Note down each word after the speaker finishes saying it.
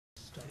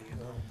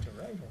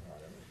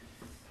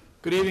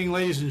Good evening,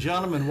 ladies and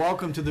gentlemen.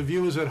 Welcome to the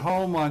viewers at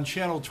home on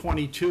Channel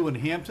 22 in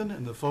Hampton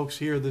and the folks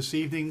here this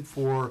evening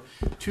for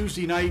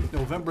Tuesday night,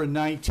 November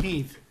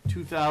 19th,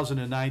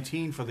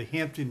 2019 for the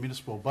Hampton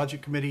Municipal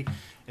Budget Committee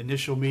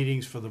initial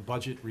meetings for the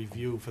budget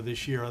review for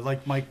this year. I'd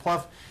like Mike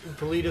Pluff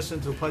to lead us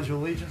into the Pledge of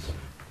Allegiance.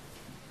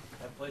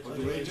 I pledge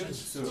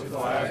allegiance to the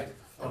flag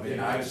of the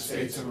United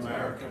States of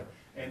America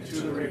and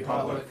to the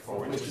republic for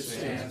which it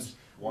stands,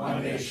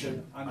 one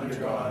nation, under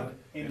God,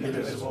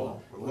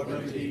 indivisible, with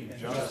liberty and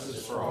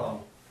justice for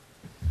all.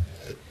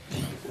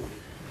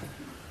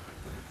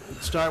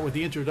 Start with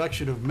the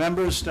introduction of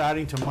members,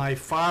 starting to my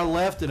far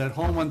left and at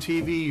home on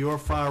TV, your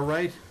far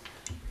right.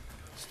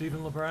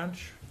 Stephen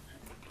LaBranche.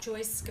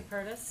 Joyce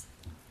Scapertis.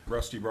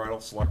 Rusty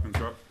Bridle, Selectman's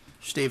Rep.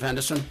 Steve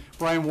Henderson.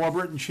 Brian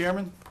Warburton,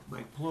 Chairman.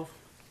 Mike Plouffe.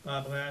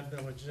 Bob Ladd,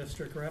 Village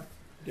District Rep.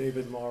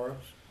 David Morris.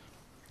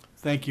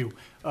 Thank you.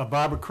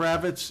 Barbara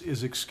Kravitz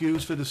is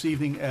excused for this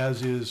evening,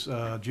 as is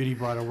Ginny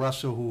Bridle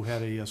Russell, who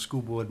had a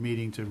school board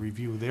meeting to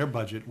review their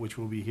budget, which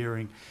we'll be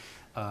hearing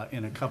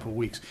in a couple of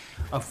weeks.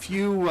 A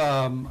few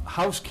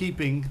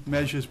housekeeping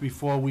measures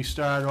before we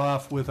start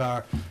off with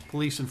our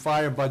police and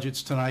fire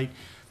budgets tonight.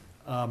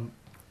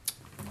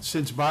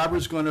 Since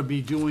Barbara's going to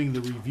be doing the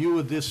review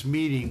of this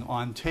meeting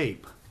on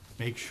tape,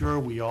 make sure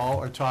we all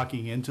are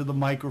talking into the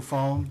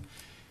microphone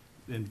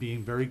and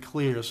being very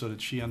clear so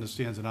that she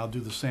understands, and I'll do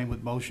the same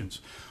with motions.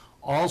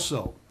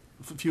 Also,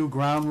 a few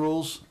ground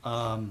rules.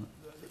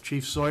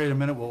 Chief Sawyer in a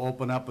minute will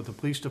open up with the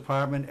police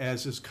department.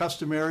 As is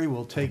customary,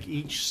 we'll take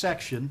each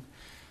section.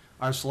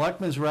 Our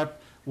selectman's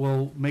rep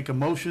will make a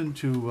motion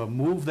to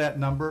move that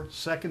number,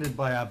 seconded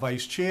by our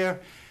vice chair,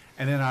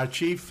 and then our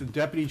chief and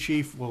deputy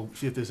chief will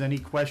see if there's any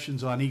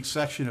questions on each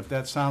section. If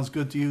that sounds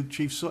good to you,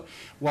 Chief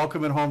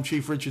welcome at home,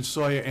 Chief Richard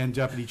Sawyer and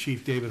Deputy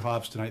Chief David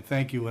Hobbs tonight.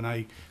 Thank you, and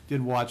I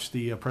did watch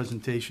the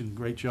presentation.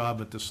 Great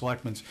job at the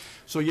selectmen's.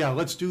 So yeah,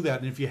 let's do that.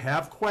 And if you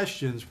have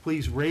questions,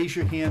 please raise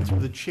your hand through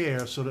the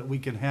chair so that we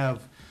can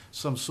have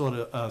some sort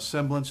of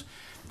semblance.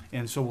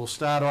 And so we'll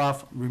start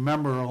off.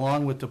 Remember,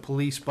 along with the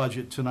police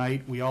budget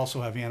tonight, we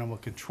also have animal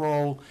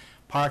control,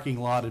 parking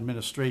lot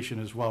administration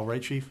as well,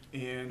 right, Chief?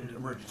 And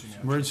emergency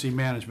management. Emergency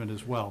management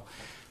as well.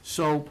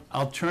 So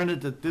I'll turn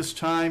it at this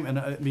time,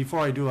 and before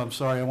I do, I'm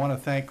sorry, I want to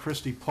thank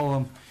Christy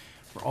Pullum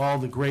for all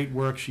the great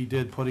work she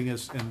did putting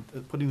this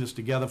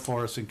together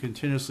for us and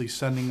continuously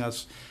sending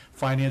us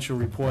financial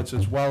reports,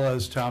 as well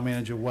as Town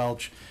Manager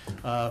Welch,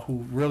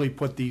 who really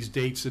put these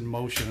dates in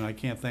motion, and I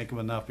can't thank him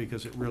enough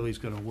because it really is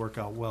going to work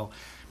out well.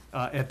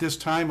 At this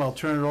time, I'll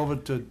turn it over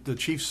to the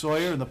Chief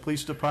Sawyer and the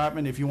Police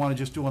Department. If you want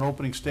to just do an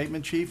opening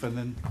statement, Chief, and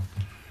then...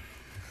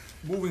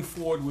 Moving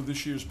forward with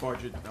this year's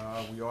budget,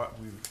 we're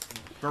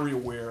very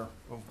aware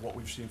of what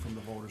we've seen from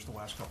the voters the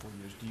last couple of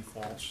years,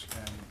 defaults,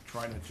 and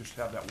trying to just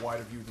have that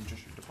wider view than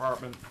just your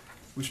department.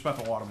 We've spent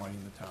a lot of money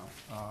in the town,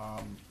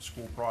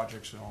 school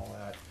projects and all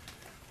that.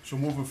 So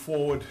moving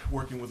forward,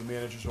 working with the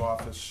manager's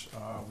office,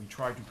 we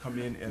tried to come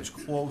in as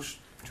close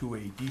to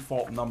a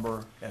default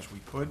number as we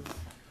could.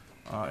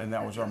 And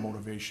that was our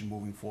motivation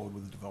moving forward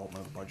with the development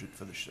of the budget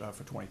for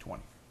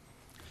 2020.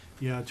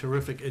 Yeah,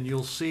 terrific. And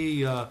you'll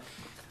see on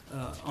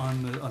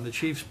the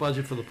chief's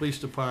budget for the police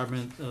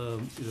department,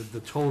 the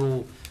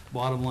total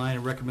bottom line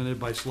recommended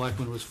by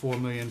Selectmen was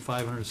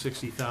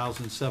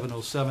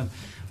 $4,560,707.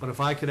 But if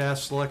I could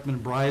ask Selectman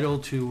Bridle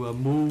to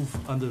move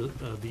under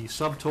the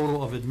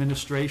subtotal of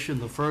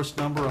administration, the first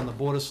number on the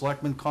Board of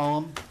Selectmen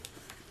column.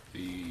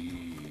 The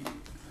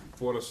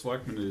Board of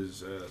Selectmen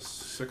is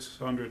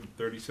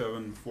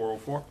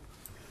 $637,404.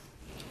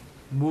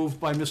 Moved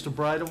by Mr.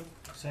 Bridle.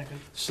 Second.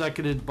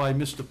 Seconded by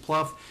Mr.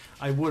 Pluff.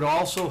 I would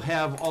also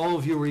have all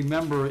of you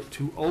remember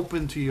to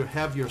open to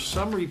have your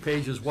summary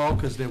page as well,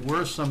 because there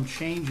were some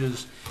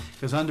changes.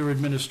 Because under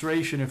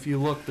administration, if you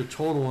look, the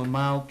total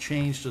amount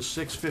changed to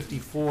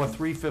 654,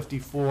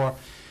 354,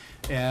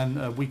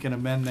 and we can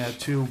amend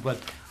that too.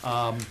 But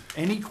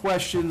any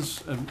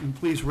questions? And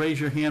please raise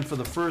your hand for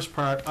the first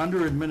part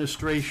under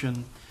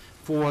administration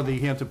for the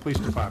Hampton Police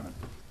Department.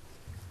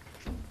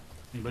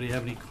 Anybody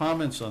have any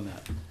comments on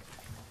that?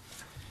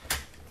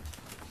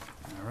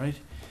 All right,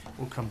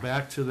 we'll come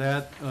back to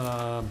that.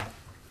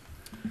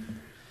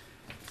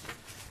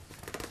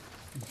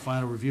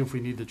 Final review if we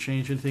need to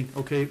change anything.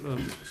 Okay,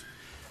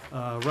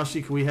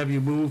 Rusty, can we have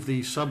you move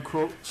the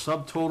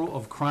subtotal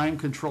of crime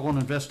control and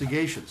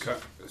investigations?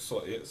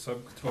 So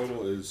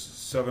subtotal is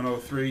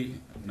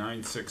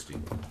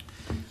 $703,960.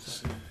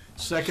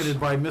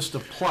 Seconded by Mr.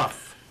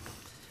 Pluff.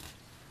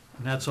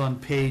 And that's on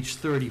page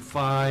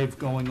 35,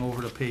 going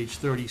over to page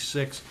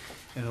 36,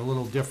 and a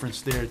little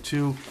difference there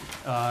too.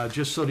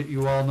 Just so that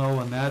you all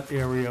know, in that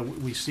area,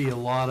 we see a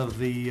lot of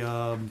the,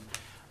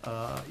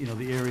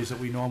 the areas that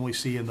we normally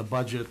see in the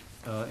budget,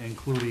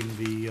 including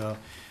the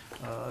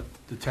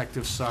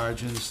detective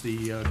sergeants,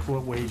 the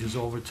court wages,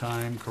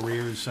 overtime,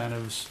 career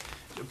incentives.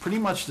 Pretty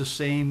much the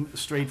same,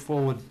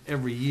 straightforward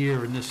every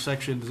year in this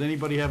section. Does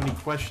anybody have any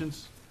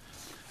questions?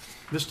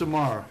 Mr.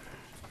 Mara.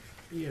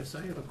 Yes,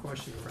 I have a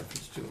question in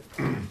reference to,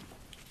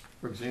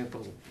 for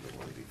example, the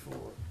one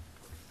before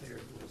there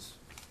was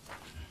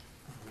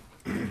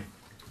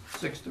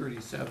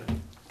 637,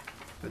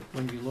 but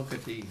when you look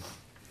at the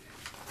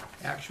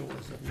actual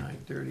as of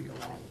 9:30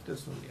 along with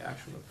this one, the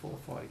actual at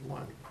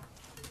 441,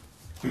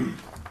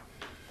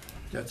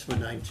 that's for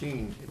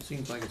 19, it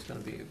seems like it's gonna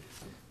be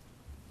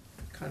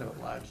kind of a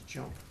large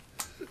jump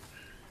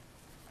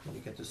when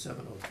you get to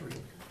 703.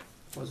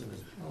 Wasn't as,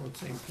 well, the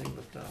same thing,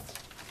 but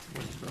it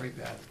wasn't very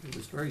bad. It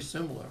was very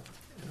similar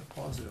in a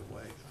positive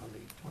way on the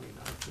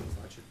 2019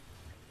 budget.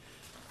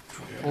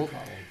 Well,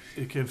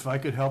 if I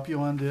could help you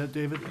on that,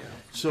 David? Yeah.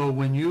 So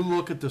when you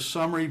look at the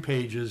summary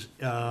pages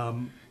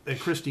that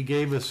Christie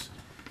gave us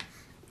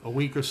a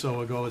week or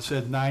so ago, it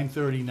said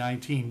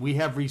 9/30/19. We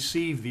have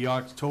received the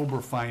October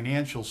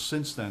financials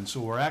since then, so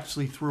we're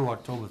actually through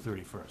October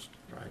 31st.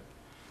 Right.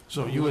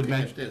 So you had Looking at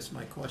mentioned, this,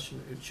 my question,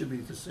 it should be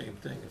the same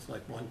thing. It's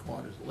like one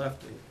quarter's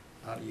left, and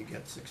how do you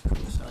get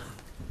 627?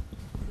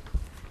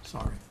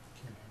 Sorry.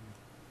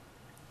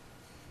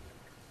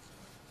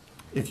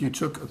 If you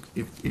took,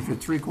 if you're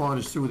 3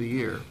 quarters through the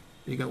year,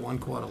 you got 1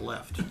 quarter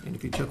left. And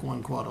if you took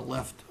 1 quarter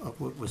left of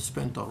what was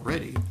spent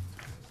already,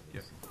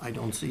 Yep. I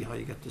don't see how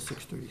you get to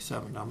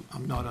 637.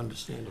 I'm not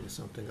understanding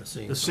something or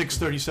seeing the something.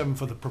 637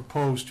 for the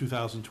proposed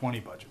 2020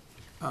 budget.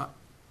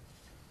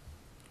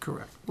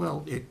 Correct.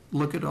 Well,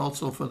 look at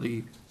also for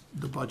the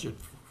budget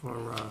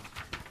for,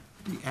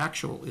 the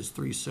actual is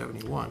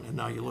 371, and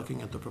now you're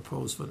looking at the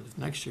proposed for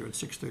next year at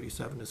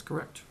 637 is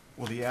correct.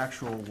 Well, the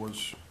actual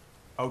was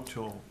out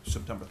till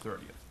September 30th.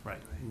 Right.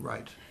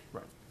 Right.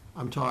 Right.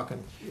 I'm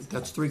talking,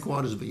 that's 3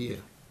 quarters of a year,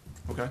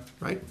 Okay,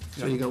 right?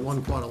 So Yeah. you got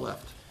 1 quarter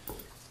left.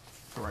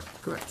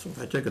 correct. Correct. So if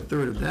I take a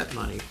third of that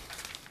money,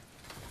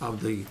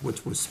 of the,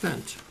 which was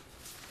spent,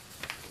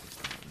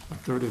 a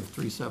third of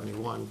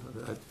 371,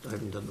 I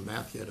haven't done the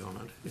math yet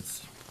on it,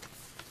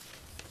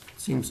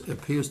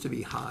 appears to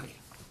be high,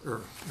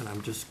 and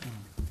I'm just,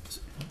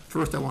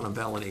 first I want to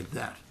validate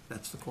that,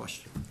 that's the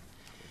question.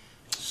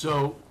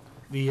 So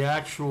the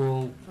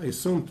actual, I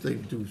assume they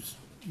do,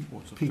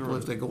 What's the people, third?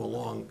 as they go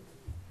along,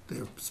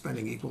 they're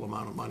spending equal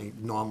amount of money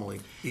normally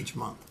each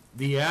month.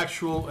 the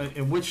actual,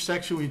 in which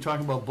section were you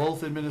talking about,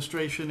 both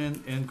administration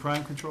and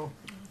crime control?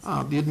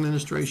 The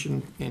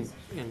administration and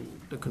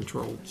the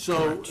control.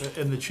 So, correct.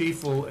 and the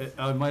chief will,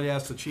 I might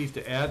ask the chief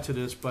to add to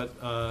this, but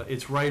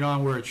it's right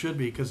on where it should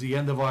be, because the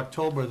end of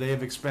October, they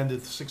have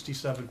expended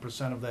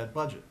 67% of that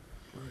budget.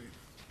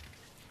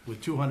 With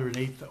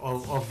 208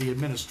 of the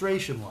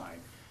administration line.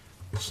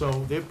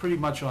 So they're pretty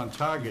much on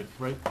target,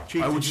 right?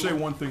 Chief, I did would you- say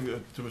one thing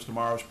to Mr.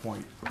 Morrow's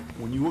point.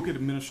 When you look at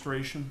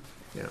administration,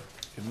 Yeah,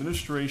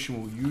 administration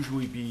will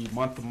usually be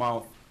month to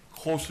month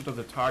closer to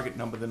the target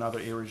number than other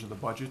areas of the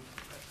budget.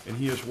 And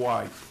here's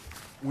why.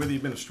 We're the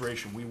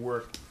administration. We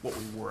work what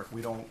we work.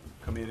 We don't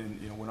come in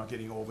and, we're not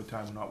getting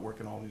overtime. We're not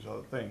working all these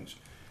other things.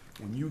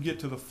 When you get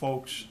to the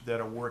folks that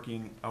are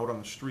working out on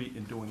the street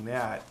and doing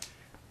that,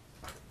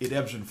 it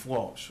ebbs and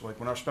flows. Like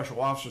when our special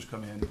officers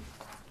come in,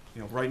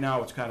 right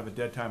now it's kind of a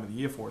dead time of the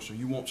year for us, so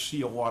you won't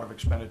see a lot of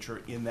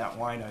expenditure in that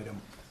line item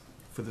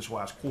for this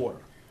last quarter.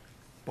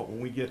 But when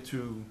we get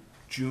to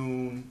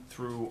June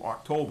through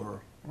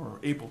October, or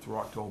April through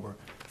October,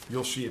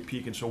 you'll see it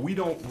peak. And so we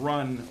don't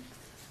run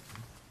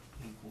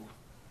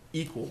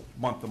equal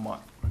month to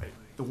month.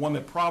 The one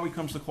that probably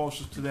comes the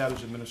closest to that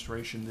is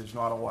administration. There's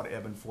not a lot of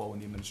ebb and flow in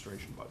the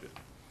administration budget.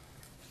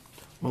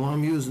 well,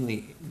 I'm using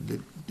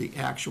the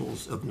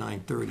actuals of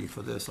 9/30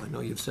 for this. I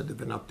know you've said they've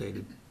been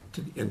updated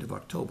to the end of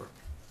October.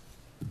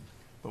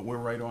 But we're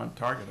right on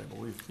target, I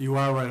believe. You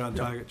are right on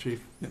target,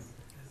 chief. Yeah.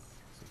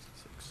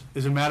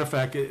 As a matter of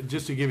fact,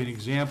 just to give you an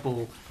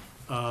example,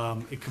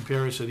 in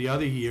comparison to the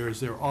other years,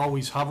 they're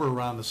always hover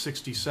around the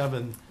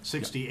 67,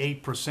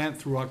 68%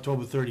 through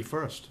October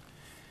 31st.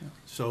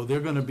 So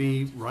they're gonna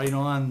be right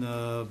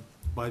on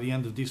by the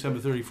end of December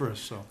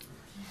 31st, so.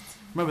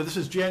 Remember, this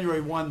is January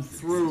 1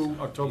 through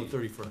October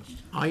 31st.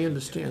 I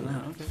understand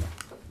that. Okay.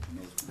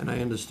 And I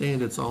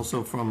understand it's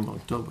also from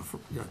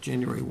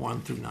January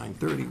 1 through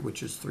 9/30,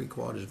 which is 3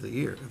 quarters of the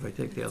year. If I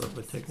take the other,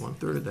 but take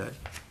 1/3 of that,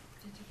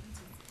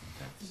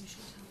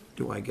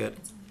 do I get?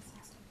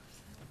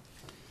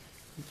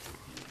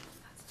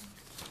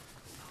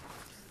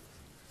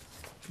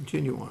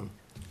 Continue on.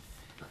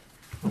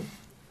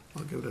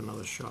 I'll give it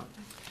another shot.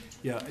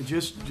 Yeah,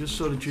 just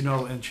so that you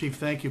know, and Chief,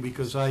 thank you,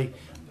 because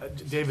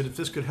David, if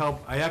this could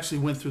help, I actually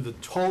went through the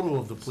total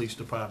of the police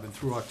department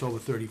through October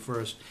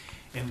 31st,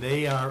 and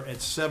they are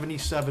at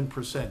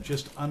 77%,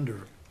 just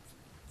under,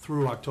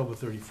 through October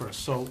 31st.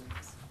 So,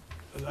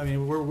 I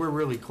mean, we're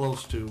really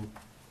close to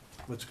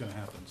what's gonna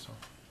happen, so.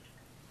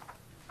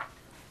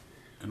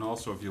 And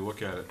also, if you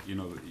look at it,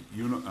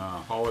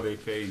 holiday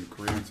pay and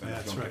career incentives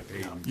That's don't right.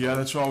 get paid. Yeah,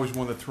 that's always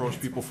one that throws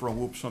people for a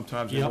loop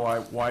sometimes. And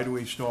Yep. why do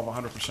we still have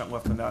 100%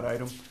 left in that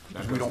item?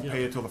 Because we don't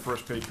pay it till the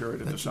first pay period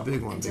of That's a December.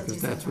 big one,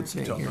 because that's what's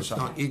saying Till here, it's not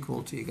December.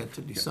 equal till you get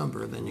to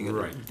December, then you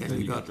Right. got, then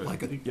you got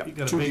like You got a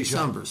 2 big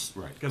jump. Decembers.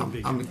 Right. Got a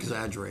big I'm jump.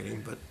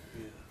 exaggerating, but,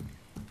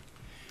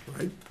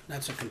 right?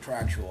 That's a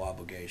contractual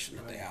obligation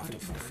that they have to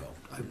fulfill.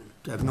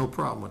 I have no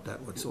problem with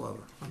that whatsoever.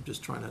 I'm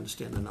just trying to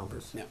understand the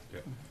numbers. Yeah.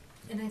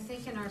 And I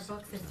think in our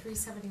book, the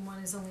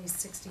 371 is only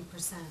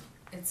 60%.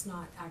 It's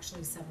not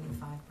actually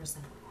 75%.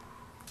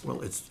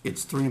 Well,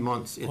 it's 3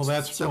 months. Well,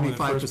 that's only the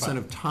first 75% part.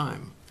 of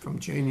time, from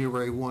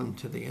January 1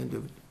 to the end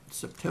of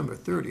September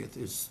 30th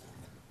is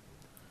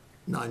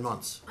 9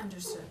 months.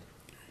 Understood.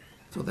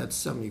 So that's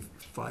 75%.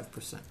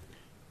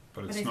 But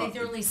But it's I not, think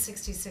there are only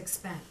 66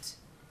 spent,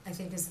 I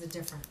think is the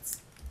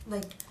difference.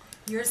 Like,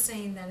 you're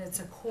saying that it's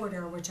a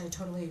quarter, which I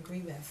totally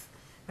agree with,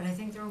 but I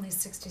think they're only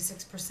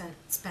 66%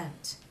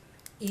 spent,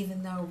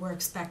 even though we're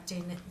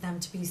expecting them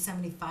to be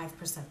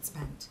 75%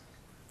 spent.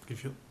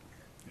 If you,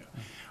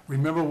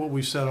 remember what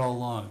we said all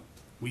along,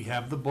 we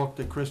have the book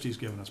that Christie's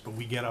given us, but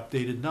we get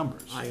updated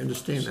numbers. I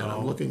understand that. So-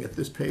 I'm looking at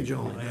this page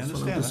only. I That's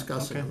what I'm understand that.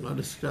 discussing. Okay. I'm not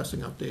discussing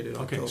updated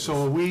October. Okay,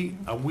 so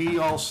are we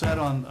all set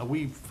on, are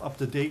we up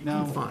to date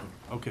now? I'm fine.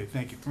 Okay,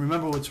 thank you.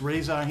 Remember, let's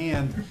raise our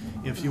hand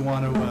if you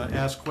want to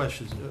ask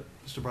questions.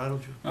 Mr. Bridle?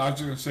 I was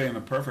just gonna say, in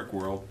a perfect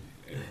world,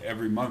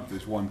 every month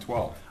is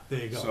 1/12. There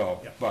you go. So,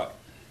 Yeah. but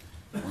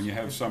when you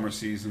have summer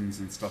seasons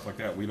and stuff like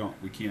that, we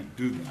can't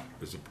do that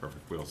as a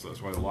perfect world. So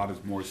that's why a lot is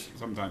more,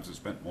 sometimes it's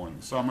spent more in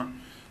the summer,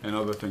 and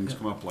other things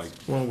come up like,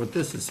 Well, with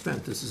this is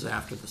spent, this is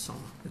after the summer.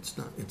 It's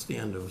not, it's the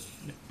end of,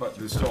 but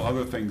there's still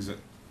other things that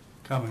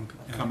Coming.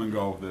 come and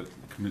go that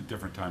come at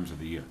different times of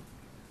the year.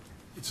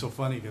 It's so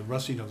funny, because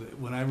Rusty knows, that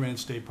when I ran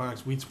state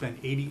parks, we'd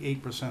spend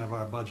 88% of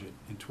our budget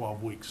in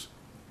 12 weeks.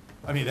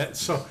 I mean,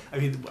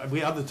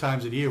 we, other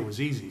times of the year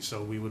was easy,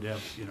 so we would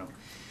have,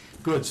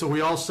 good. So we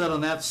all set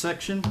on that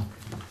section.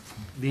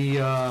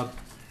 The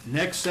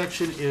next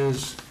section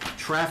is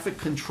traffic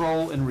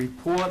control and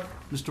report.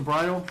 Mr.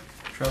 Bridle?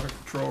 Traffic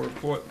control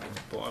report,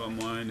 bottom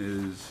line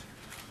is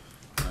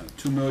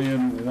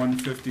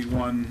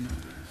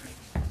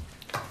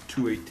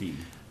 $2,151,218.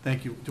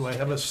 Thank you. Do I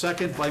have a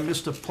second by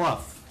Mr.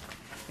 Pluff?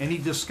 Any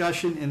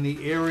discussion in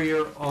the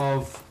area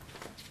of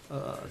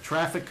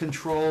traffic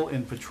control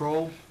and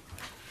patrol?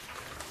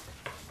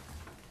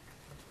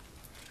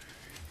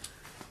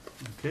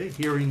 Okay,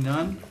 hearing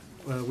none,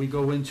 we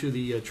go into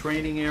the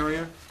training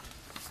area.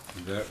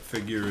 That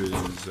figure is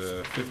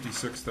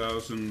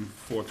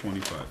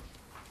 $56,425.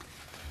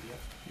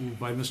 Moved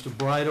by Mr.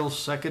 Bridle,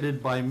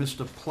 seconded by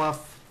Mr.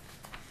 Pluff.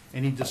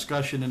 Any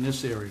discussion in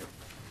this area?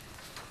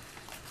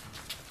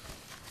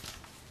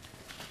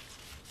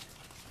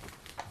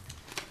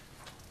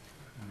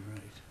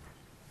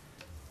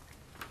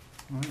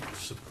 All right,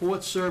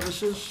 support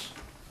services.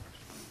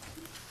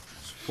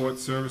 Support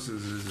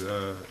services is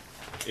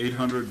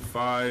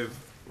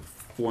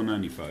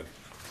 $805,495.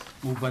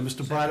 Moved by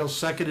Mr. Bridle,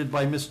 seconded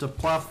by Mr.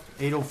 Pluff,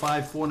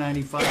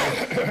 805-495,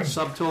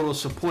 subtotal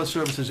support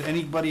services.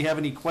 Anybody have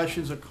any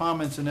questions or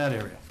comments in that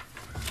area?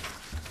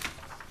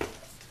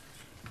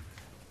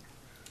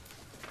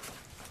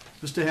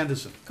 Mr.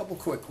 Henderson? Couple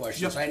quick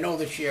questions. Yep. I know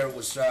this year it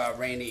was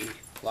rainy,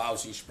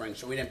 lousy spring,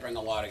 so we didn't bring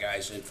a lot of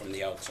guys in from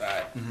the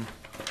outside.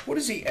 What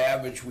is the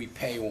average we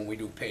pay when we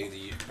do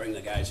bring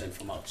the guys in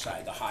from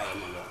outside, the high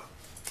and the low?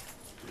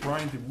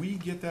 Brian, did we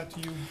get that to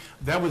you?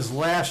 That was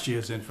last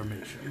year's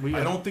information.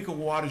 I don't think a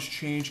lot has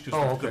changed,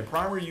 Oh, because okay. the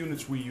primary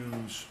units we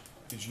use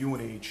is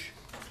UNH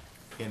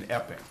and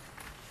Epping.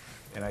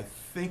 And I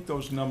think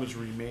those numbers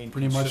remain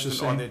Pretty much the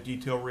consistent on same. their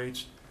detail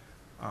rates.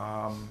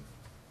 And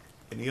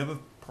the other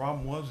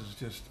problem is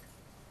just,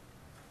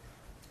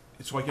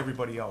 it's like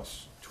everybody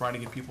else, trying to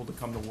get people to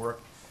come to work.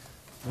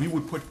 We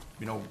would put,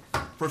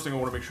 first thing I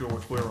want to make sure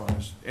we're clear on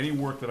is, any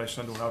work that I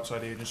send to an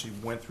outside agency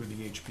went through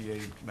the HPA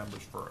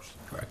members first.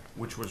 Correct.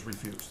 Which was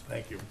refused.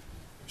 Thank you.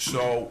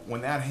 So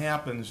when that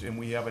happens and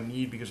we have a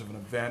need because of an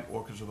event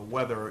or because of the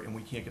weather and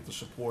we can't get the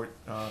support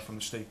from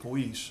the state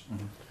police,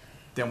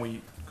 then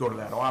we go to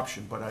that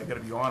option. But I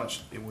gotta be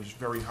honest, it was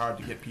very hard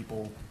to get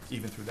people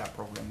even through that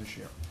program this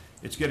year.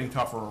 It's getting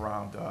tougher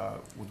around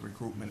with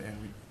recruitment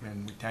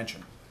and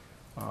retention.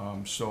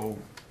 So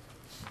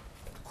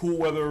cool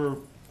weather,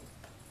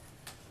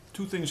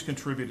 two things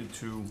contributed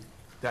to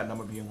that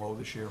number being low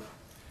this year.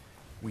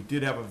 We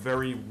did have a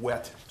very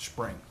wet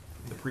spring,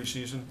 the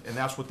preseason, and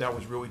that's what that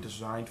was really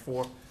designed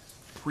for.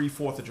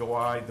 Pre-4th of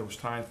July, there was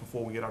times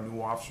before we get our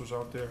new officers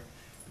out there,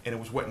 and it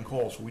was wet and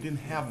cold, so we didn't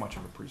have much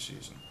of a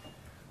preseason.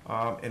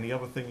 And the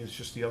other thing is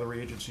just the other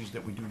agencies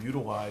that we do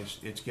utilize,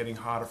 it's getting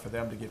harder for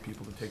them to get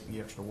people to take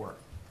the extra work,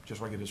 just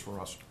like it is for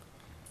us.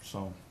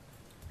 So,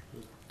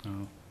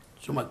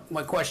 So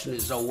my question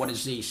is, though, what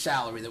is the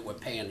salary that we're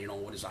paying,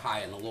 what is the high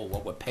and the low,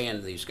 what we're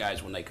paying these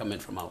guys when they come in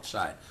from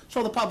outside?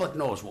 So the public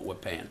knows what we're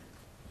paying.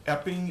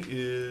 Epping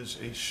is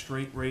a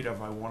straight rate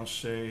of, I want to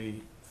say,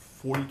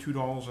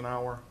 $42 an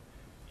hour,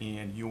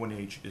 and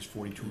UNH is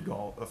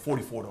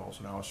 $44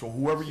 an hour. So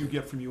whoever you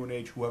get from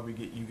UNH, whoever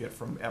you get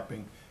from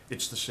Epping,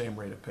 it's the same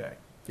rate of pay,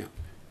 Yeah.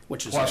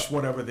 Which is, plus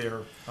whatever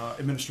their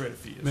administrative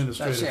fee is.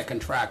 that's their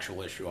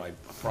contractual issue,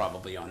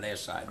 probably on their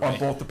side, On right?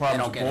 both departments,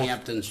 They don't get both.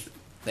 Hamptons,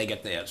 they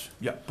get theirs.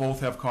 Yeah,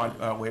 both have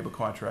labor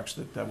contracts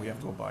that we have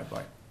to abide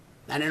by.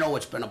 And I know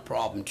it's been a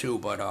problem too,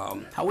 but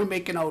how are we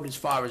making out as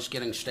far as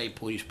getting state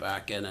police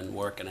back in and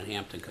working in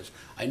Hampton? Because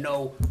I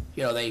know,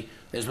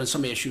 there's been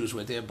some issues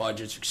with their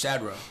budgets, et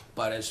cetera,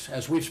 but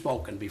as we've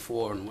spoken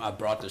before, and I've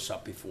brought this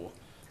up before,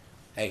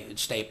 hey,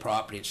 it's state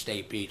property, it's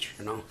state beach,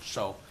 you know?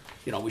 So,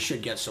 you know, we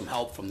should get some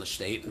help from the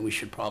state, and we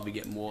should probably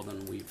get more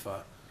than we've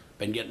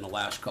been getting the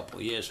last couple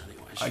of years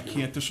anyways. I you know?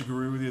 can't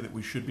disagree with you that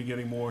we should be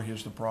getting more.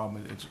 Here's the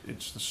problem.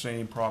 It's the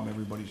same problem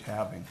everybody's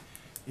having,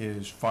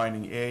 is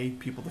finding,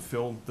 people to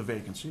fill the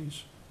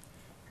vacancies,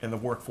 and the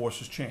workforce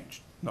has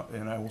changed. No,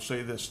 and I will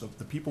say this,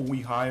 the people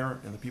we hire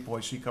and the people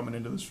I see coming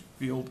into this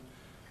field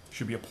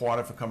should be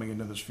applauded for coming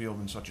into this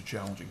field in such a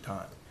challenging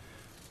time.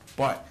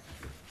 But,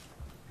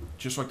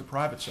 just like the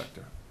private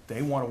sector,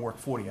 they want to work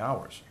 40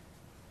 hours,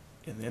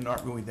 and they're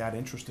not really that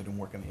interested in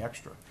working the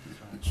extra.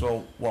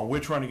 So while we're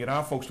trying to get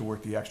our folks to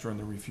work the extra and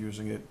they're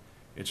refusing it,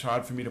 it's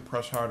hard for me to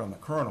press hard on the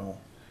colonel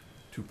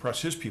to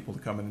press his people to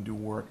come in and do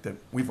work that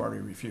we've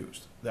already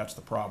refused. That's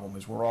the problem,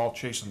 is we're all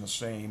chasing the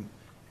same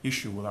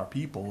issue with our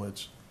people.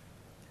 It's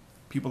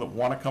people that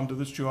want to come to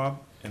this job,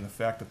 and the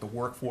fact that the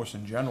workforce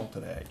in general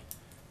today,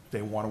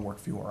 they want to work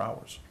fewer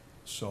hours.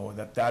 So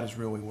that is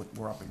really what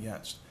we're up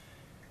against.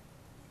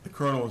 The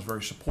colonel is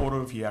very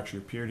supportive. He actually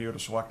appeared here at a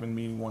selectman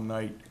meeting one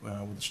night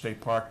with the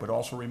state park, but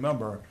also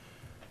remember,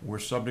 we're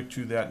subject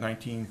to that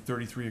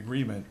 1933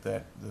 agreement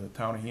that the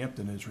town of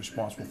Hampton is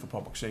responsible for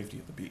public safety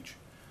at the beach.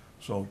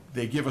 So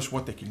they give us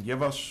what they can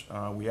give us.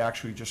 We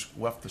actually just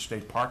left the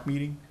state park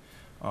meeting.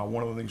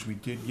 One of the things we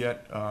did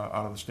get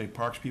out of the state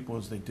parks people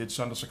is they did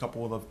send us a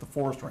couple of the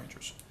forest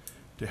rangers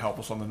to help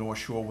us on the North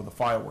Shore with the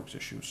fireworks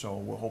issue. So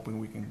we're hoping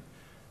we can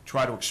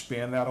try to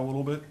expand that a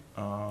little bit.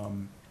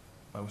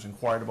 I was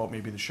inquired about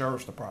maybe the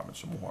sheriff's department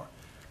some more.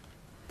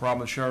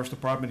 Problem with the sheriff's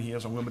department, he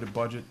has a limited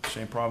budget,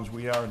 same problems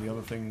we are. And the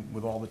other thing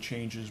with all the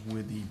changes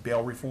with the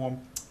bail reform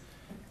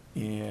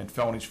and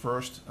felonies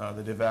first,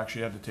 that they've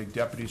actually had to take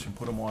deputies and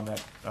put them on that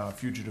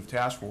fugitive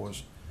task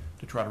force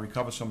to try to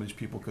recover some of these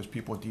people, because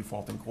people are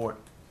defaulting court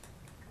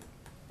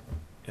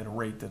at a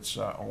rate that's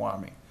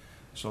alarming.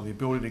 So the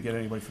ability to get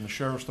anybody from the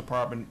sheriff's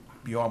department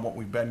beyond what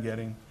we've been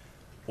getting,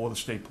 or the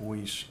state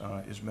police,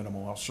 is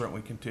minimal. I'll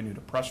certainly continue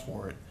to press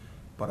for it,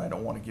 but I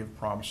don't want to give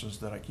promises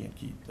that I can't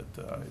keep,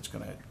 that it's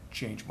going to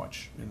change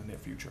much in the near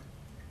future.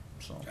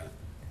 So. Okay.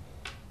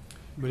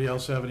 Anybody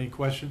else have any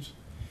questions?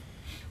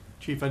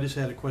 Chief, I just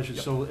had a question.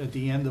 Yep. So at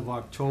the end of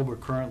October,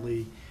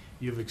 currently,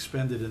 you've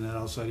expended in that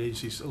outside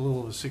agency a little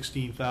over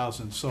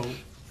 16,000. So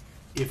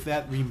if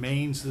that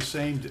remains the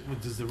same,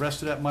 does the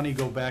rest of that money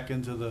go back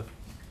into the,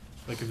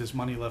 like if there's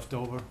money left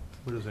over,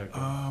 where does that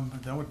go?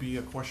 That would be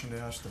a question to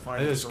ask the It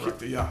finance is.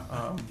 director, yeah.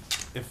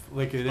 If,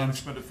 like it ends,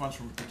 Unexpended funds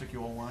from a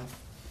particular line?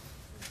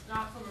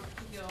 Not from a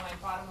particular line,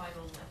 bottom line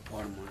only.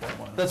 Bottom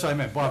line. that's what I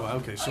meant, Bob,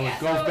 okay, so Oh, it yeah,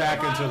 goes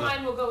back the into bottom the,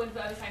 line will go into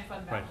the unassigned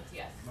fund Right. balance,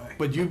 yes.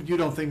 but you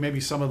don't think maybe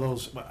some of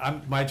those,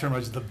 my term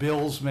is the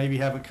bills maybe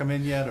haven't come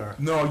in yet, or?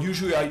 No,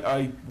 usually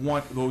I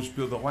want those,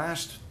 the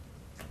last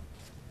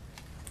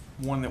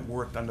one that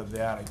worked under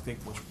that, I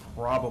think, was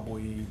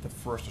probably the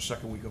first or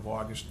second week of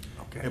August.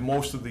 Okay. And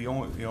most of the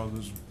only,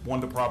 there's one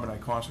department I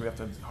constantly have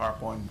to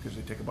harp on, because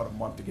they take about a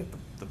month to get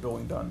the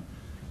billing done,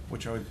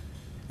 which I would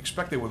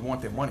expect they would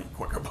want their money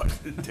quicker, but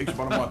it takes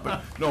about a month.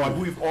 But no, I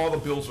believe all the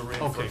bills are in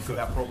Okay, for good.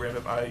 that program.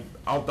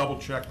 I'll double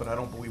check, but I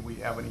don't believe we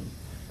have any It's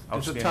a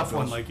outstanding tough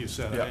one, bills. like you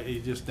said, Yeah. you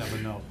just never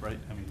know, right?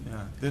 I mean,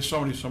 Yeah, there's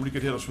somebody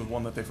could hit us with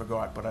one that they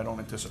forgot, but I don't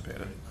anticipate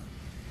it.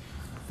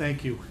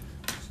 thank you.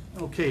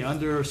 Okay,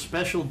 under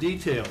special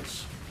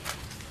details,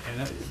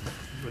 and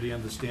everybody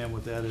understand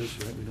what that is,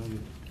 right? We don't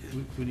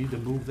need, we need to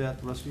move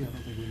that, Rusty? I don't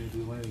think we need to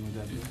do anything with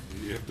that, do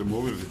we? You have to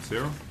move it, it's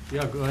zero.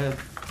 Yeah, go ahead.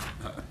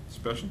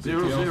 Special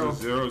Zero,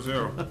 details is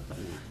 0-0.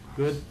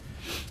 Good.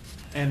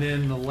 And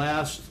then the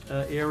last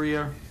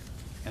area,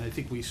 and I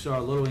think we saw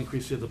a little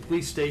increase here, the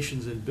police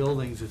stations and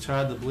buildings. It's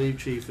hard to believe,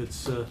 Chief,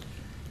 it's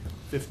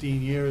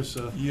 15 years.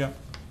 Yeah,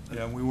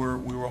 we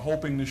were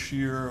hoping this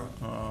year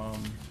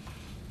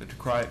to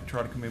try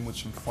to come in with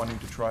some funding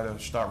to try to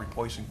start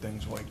replacing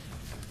things like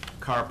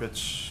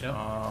carpets, Yep.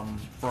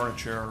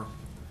 furniture,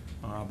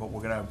 but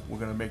we're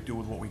gonna make do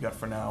with what we got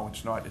for now.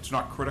 It's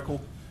not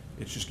critical.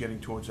 It's just getting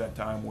towards that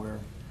time where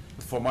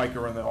the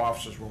Formica and the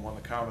officers room on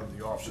the counter,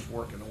 the officers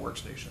work in the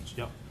workstations.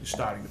 Yep. Is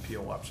starting to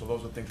peel up. So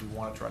those are things we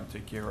want to try to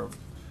take care of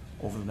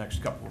over the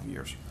next couple of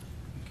years.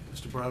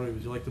 Mr. Bradley,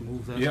 would you like to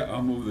move that? Yeah,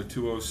 I'll move the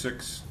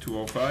 206,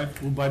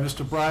 205. Moved by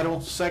Mr.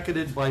 Bridle,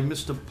 seconded by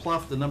Mr.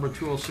 Pluff, the number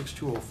 206,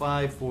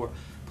 205 for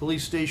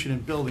police station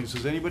and buildings.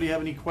 Does anybody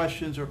have any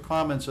questions or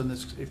comments on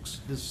this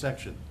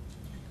section?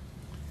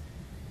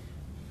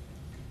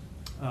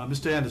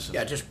 Mr. Anderson?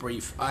 Yeah, just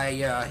brief.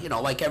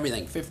 Like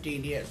everything,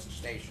 15 years, the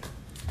station.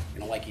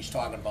 Like he's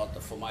talking about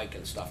the Formica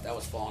and stuff, that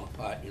was falling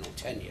apart,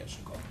 10 years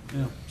ago.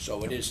 Yeah.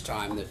 So it is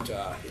time that,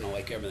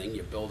 like everything,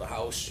 you build a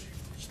house,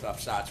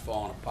 stuff starts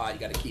falling apart, you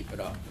gotta keep it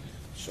up.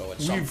 So at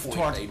some We've point,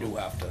 talked- they do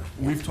have to.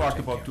 We've talked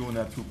take about care. doing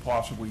that through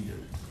possibly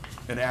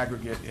an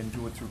aggregate and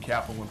do it through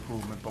capital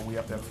improvement, but we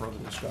have to have further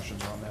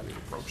discussions on that to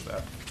approach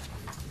that.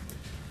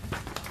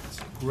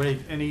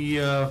 Great. Any,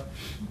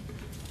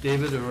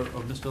 David or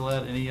Mr.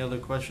 Ladd, any other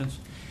questions?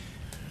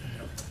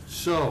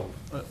 So,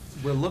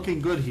 we're looking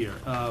good here.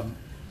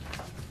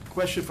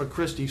 Question for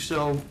Christie.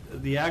 So,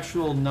 the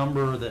actual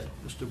number that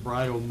Mr.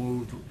 Bridle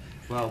moved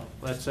Well,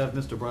 let's have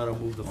Mr. Brado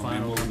move the Let me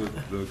final.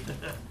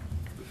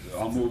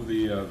 I'll move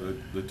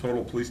the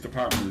total police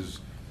department is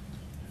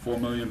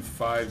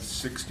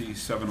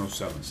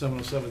 $4,560,707.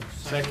 707,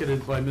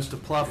 seconded by Mr.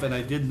 Pluff, and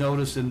I did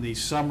notice in the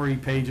summary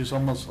pages,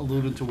 almost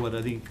alluded to what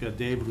I think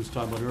David was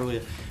talking about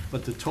earlier,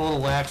 but the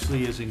total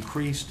actually is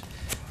increased,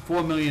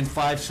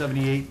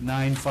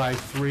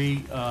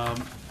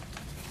 $4,578,953.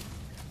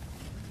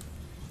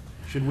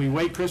 Should we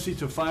wait, Christie,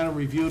 to final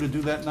review to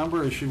do that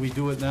number, or should we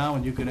do it now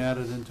and you can add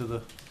it into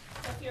the,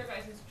 That's your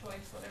guys'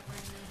 choice, whatever you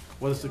do.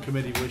 what is the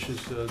committee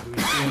wishes? Do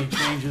we see any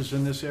changes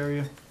in this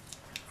area?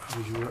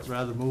 Would you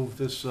rather move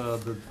this,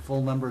 the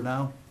full number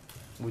now?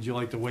 Would you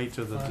like to wait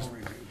to the?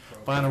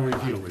 Final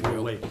review,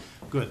 we'll wait.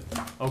 Good.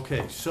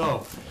 Okay,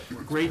 so,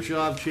 great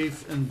job,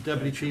 Chief and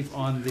Deputy Chief,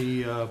 on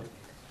the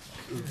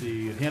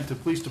Hampton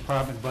Police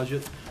Department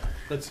budget.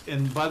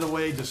 And by the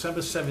way, December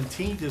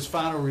 17th is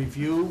final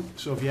review,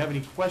 so if you have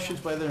any questions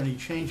by then, any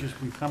changes,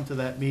 we come to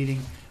that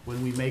meeting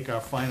when we make our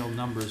final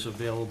numbers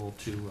available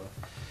to,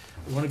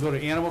 we want to go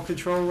to animal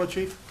control,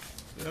 Chief?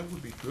 That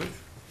would be good.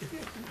 We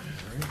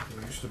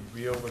used to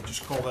be able to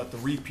just call that the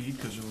repeat,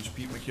 because it was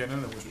Pete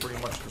McKinnon, it was pretty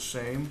much the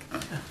same.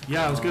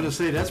 Yeah, I was gonna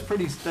say, that's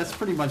pretty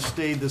much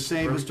stayed the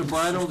same. Very Mr.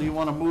 Bridle, do you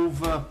wanna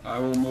move, I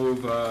will move,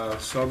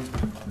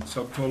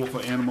 subtotal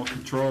for animal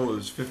control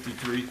is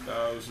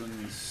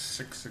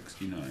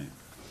 $53,669.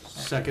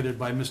 seconded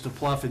by Mr.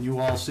 Pluff, and you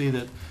all see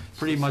that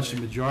pretty much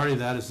the majority of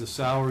that is the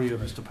salary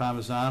of Mr.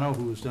 Palmisano,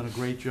 who has done a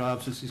great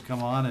job since he's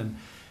come on, and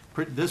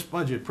this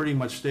budget pretty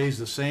much stays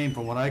the same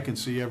from what I can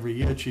see every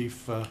year,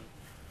 Chief.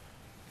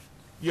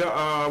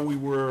 Yeah,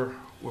 we're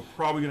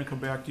probably gonna come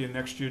back to you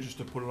next year just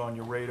to put it on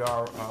your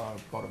radar,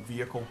 about a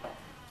vehicle.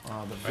 The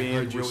I van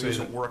heard you really say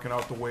isn't that. working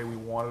out the way we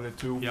wanted it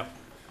to. Yep.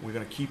 We're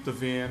gonna keep the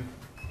van,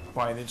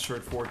 buy an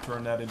insert for it,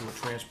 turn that into a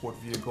transport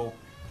vehicle,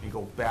 and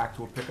go back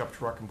to a pickup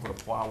truck and put a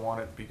plow on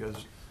it,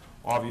 because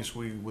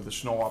obviously with the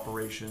snow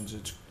operations,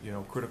 it's,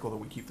 critical that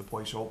we keep the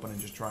place open and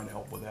just trying to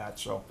help with that,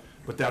 so.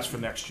 But that's for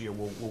next year,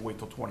 we'll wait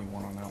till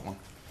 21 on that one.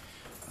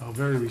 Oh,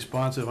 very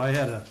responsive. I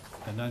had an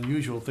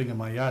unusual thing in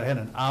my yard. I had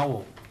an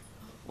owl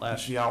That's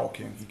last the Owl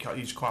King.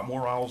 He's caught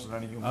more owls than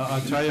any human.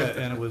 I'll tell you,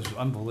 and it was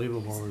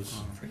unbelievable.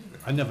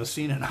 I'd never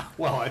seen an owl.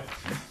 Well,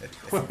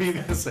 what were you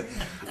gonna say?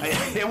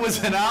 It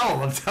was an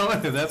owl, I'm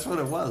telling you, that's what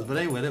it was. But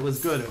anyway, it was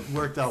good. It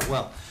worked out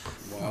well.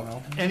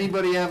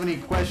 Anybody have any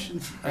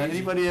questions?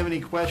 Anybody have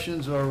any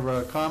questions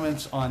or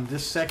comments on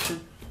this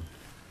section?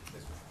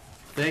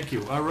 Thank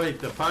you. All right,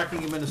 the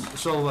parking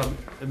so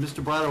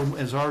Mr. Brado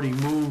has already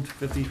moved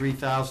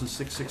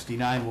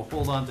 $53,669. We'll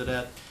hold on to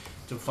that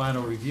to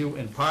final review.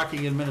 And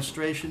parking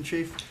administration,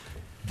 Chief?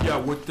 Yeah,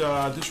 what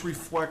this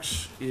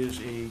reflects is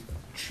a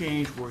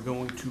change. We're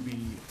going to be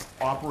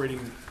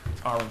operating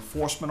our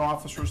enforcement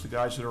officers, the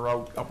guys that are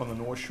up on the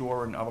North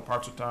Shore and other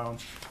parts of town,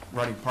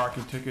 writing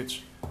parking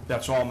tickets.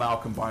 That's all now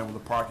combined with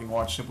the parking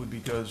lots, simply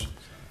because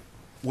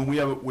when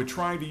we're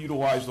trying to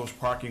utilize those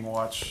parking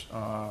lots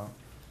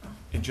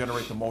and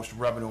generate the most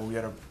revenue. We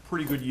had a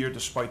pretty good year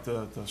despite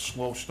the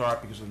slow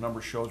start, because the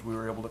number shows we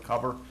were able to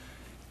cover.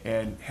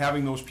 And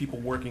having those people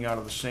working out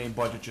of the same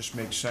budget just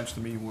makes sense to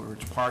me, where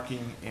it's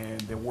parking and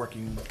they're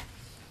working,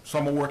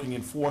 some are working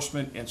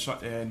enforcement and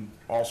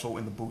also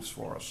in the booths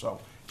for us.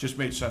 So it just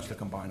made sense to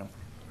combine them.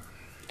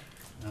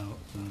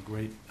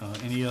 Great.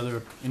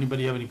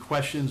 Anybody have any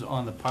questions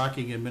on the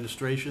parking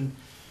administration?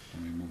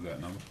 Let me move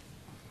that number.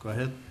 Go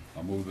ahead.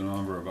 I'll move the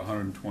number of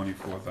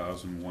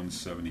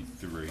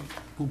 $124,173.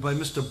 Moved by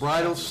Mr.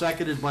 Bridle,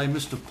 seconded by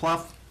Mr.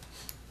 Pluff.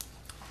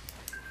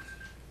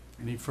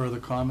 Any further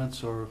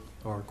comments or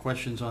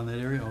questions on that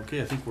area?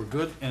 Okay, I think we're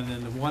good. And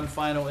then the one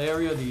final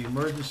area, the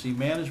emergency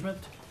management.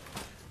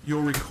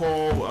 You'll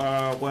recall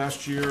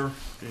last year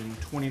in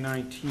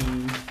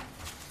 2019,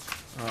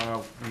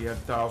 we had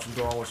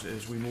 $1,000.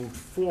 As we moved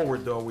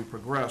forward, though, we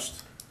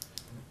progressed.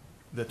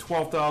 The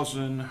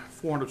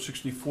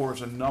 $12,464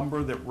 is a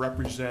number that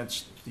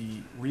represents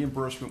the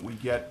reimbursement we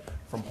get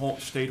from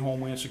State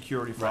Homeland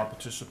Security for our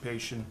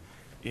participation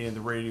in the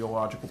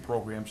radiological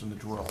programs and the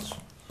drills.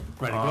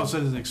 Right, it goes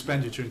as an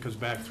expenditure and comes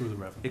back through the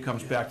revenue. It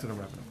comes back to the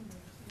revenue.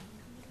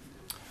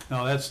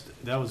 No,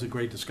 that was a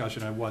great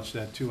discussion. I watched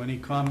that too. Any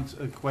comments,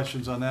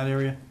 questions on that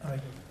area?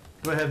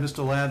 Go ahead,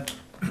 Mr. Ladd.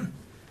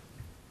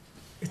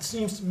 It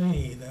seems to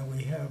me that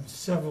we have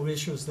several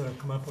issues that have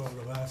come up over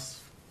the last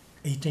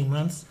 18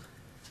 months.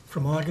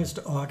 From August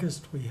to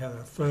August, we had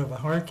a threat of a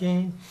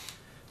hurricane,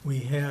 we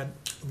had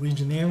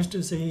Legionnaire's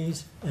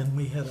disease, and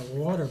we had a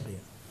water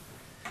ban.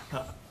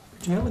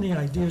 Do you have any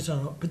ideas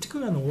on,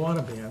 particularly on the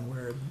water ban,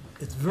 where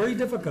it's very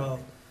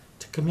difficult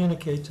to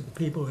communicate to the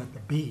people at the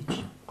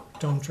beach,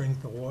 don't drink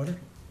the water?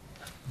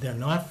 They're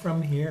not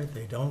from here,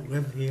 they don't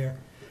live here.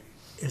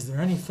 Is there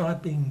any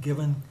thought being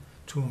given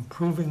to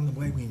improving the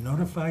way we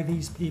notify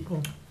these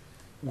people?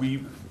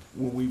 When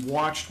we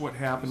watched what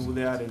happened with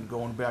that, and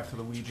going back to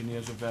the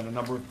Legionnaires event, a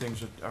number of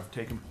things have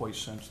taken place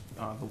since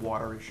the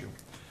water issue.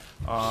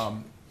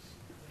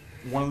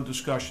 One of the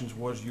discussions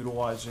was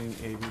utilizing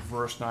a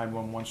reverse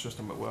 911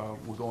 system.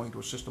 We're going to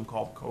a system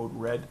called Code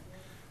Red.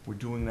 We're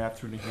doing that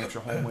through New Hampshire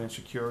Homeland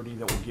Security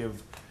that will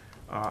give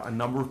a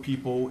number of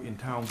people in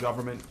town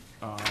government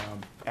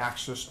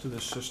access to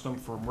this system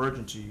for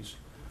emergencies,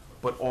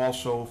 but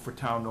also for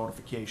town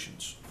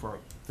notifications for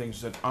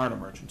things that aren't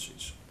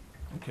emergencies,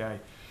 okay?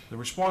 The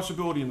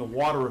responsibility in the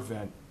water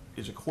event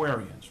is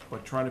Aquarians,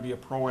 but trying to be a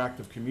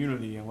proactive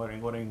community and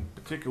letting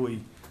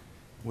particularly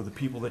with the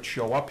people that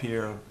show up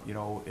here, you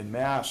know, en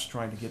masse,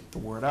 trying to get the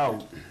word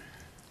out,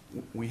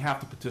 we have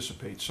to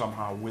participate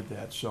somehow with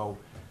that. So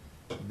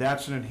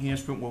that's an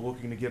enhancement we're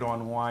looking to get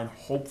online,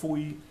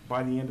 hopefully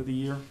by the end of the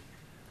year.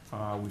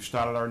 We've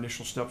started our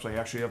initial steps. I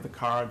actually have the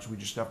cards. We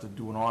just have to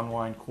do an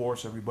online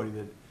course. Everybody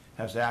that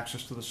has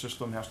access to the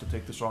system has to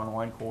take this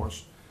online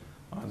course.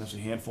 There's a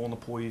handful in the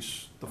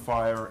police, the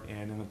fire,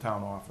 and in the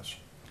town office.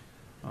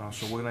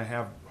 So we're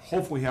gonna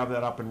hopefully have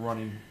that up and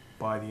running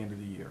by the end of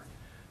the year.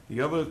 The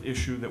other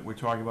issue that we're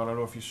talking about, I don't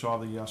know if you saw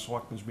the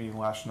selectmen's meeting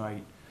last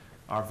night,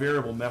 our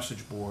variable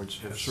message boards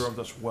have served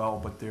us well,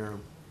 but they're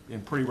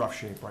in pretty rough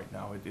shape right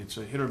now. It's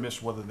a hit or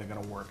miss whether they're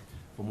gonna work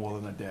for more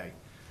than a day.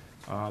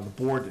 The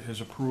board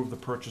has approved the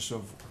purchase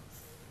of,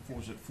 what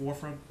was it, 4,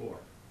 Fred? 4.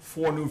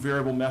 4 new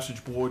variable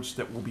message boards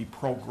that will be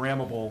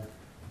programmable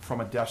from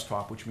a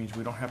desktop, which means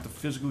we don't have to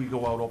physically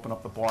go out, open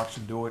up the box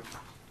and do it,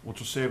 which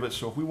will save it.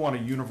 So if we want a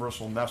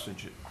universal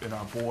message in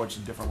our boards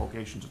in different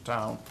locations of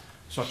town,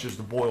 such as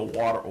the boil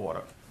water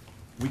order,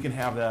 we can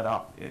have that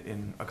up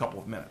in a couple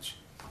of minutes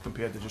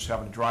compared to just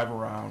having to drive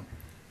around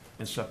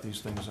and set these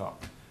things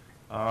up.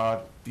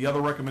 The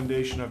other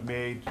recommendation I've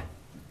made,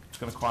 it's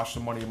gonna cost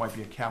some money, it might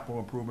be a capital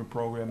improvement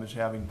program, is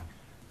having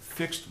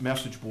fixed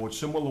message boards,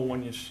 similar to the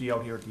one you see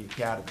out here at the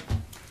academy,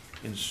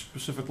 in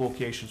specific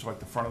locations like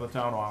the front of the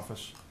town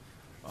office,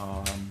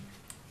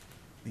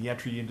 the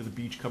entry into the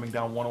beach coming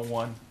down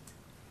 101,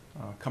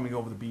 coming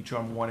over the beach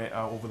on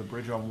over the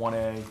bridge on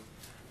 1A,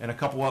 and a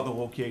couple other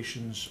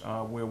locations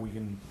where we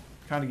can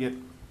kind of get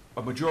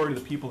a majority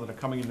of the people that are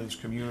coming into this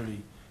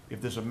community, if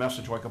there's a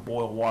message like a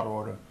boil water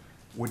order,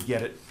 would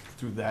get it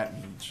through that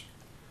means.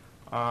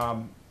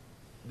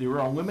 There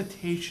are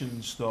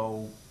limitations,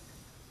 though,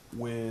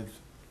 with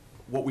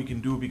what we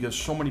can do because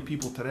so many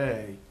people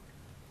today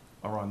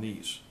are on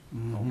these,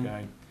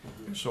 okay?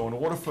 So in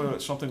order for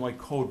something like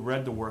Code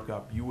Red to work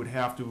up, you would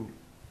have to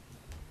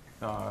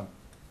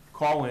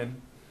call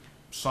in,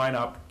 sign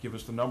up, give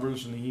us the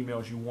numbers and the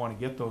emails you want to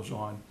get those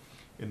on,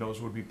 and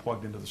those would be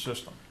plugged into the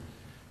system.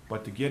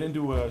 But to get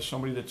into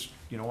somebody that's,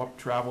 you know, up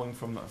traveling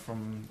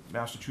from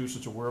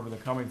Massachusetts or wherever they're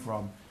coming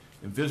from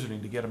and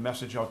visiting to get a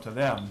message out to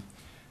them,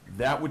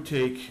 that would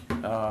take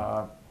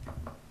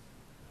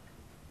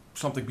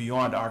something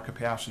beyond our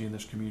capacity in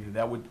this community.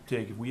 That would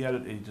take, if we had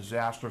a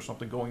disaster or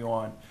something going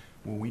on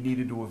when we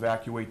needed to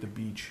evacuate the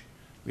beach,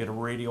 we had a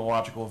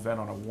radiological event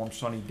on a warm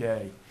sunny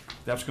day,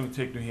 that's going to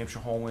take New Hampshire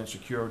Homeland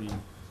Security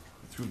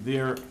through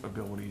their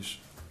abilities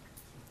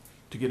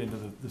to get into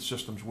the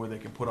systems where they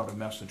can put out a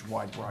message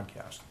wide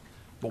broadcast.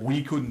 But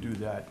we couldn't do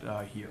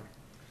that here.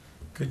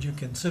 Could you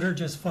consider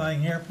just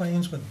flying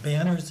airplanes with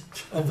banners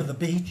over the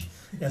beach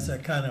as a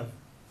kind of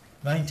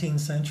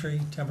 19th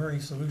century temporary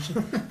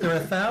solution? There are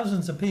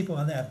thousands of people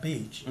on that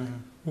beach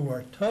who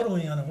are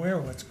totally unaware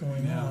of what's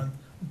going on,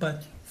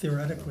 but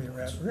theoretically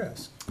are at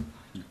risk.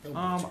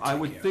 I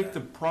would think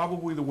that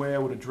probably the way I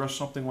would address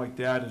something like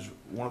that is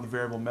one of the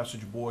variable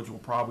message boards will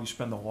probably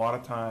spend a lot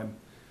of time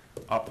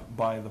up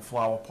by the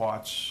flower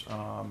pots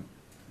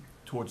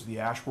towards the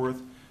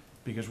Ashworth,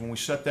 because when we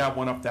set that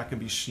one up, that can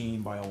be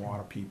seen by a lot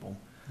of people.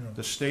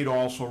 The state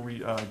also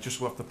just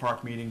left the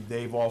park meeting.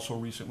 They've also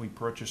recently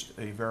purchased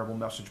a variable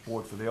message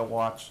board for their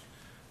lots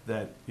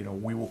that, you know,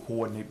 we will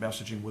coordinate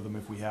messaging with them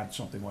if we had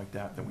something like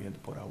that we had to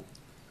put out.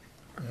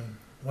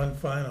 One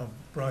final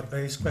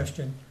broad-based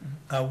question.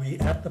 Are we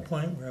at the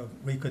point where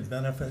we could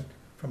benefit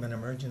from an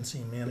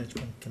emergency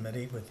management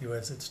committee with you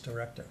as its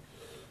director?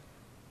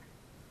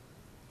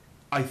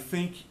 I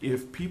think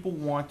if people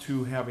want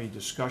to have a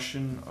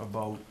discussion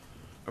about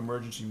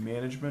emergency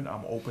management,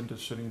 I'm open to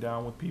sitting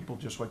down with people,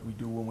 just like we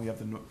do when we have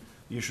the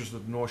issues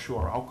of the North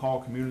Shore. I'll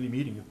call a community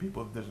meeting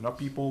if there's enough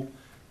people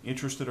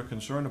interested or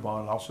concerned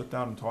about it. I'll sit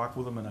down and talk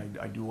with them, and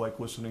I do like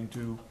listening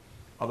to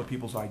other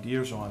people's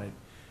ideas on it.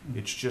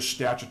 It's just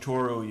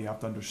statutorily, you have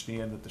to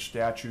understand that the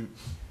statute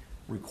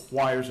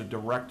requires a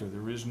director.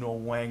 There is no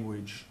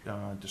language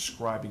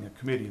describing a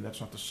committee.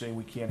 That's not to say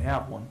we can't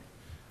have one.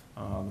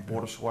 The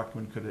Board of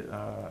Selectmen could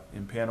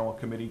impanel a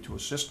committee to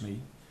assist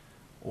me,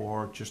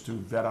 or just to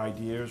vet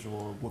ideas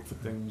or look for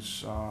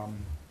things.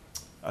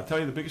 I'll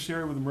tell you, the biggest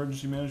area with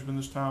emergency management in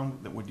this town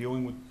that we're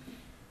dealing with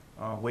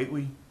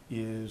lately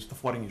is the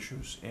flooding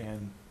issues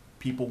and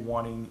people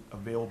wanting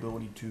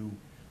availability to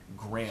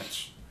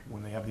grants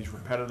when they have these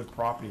repetitive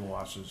property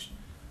losses.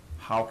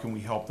 How can we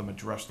help them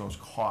address those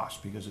costs?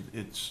 Because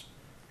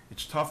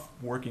it's tough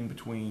working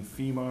between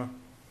FEMA,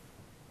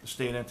 the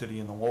state entity,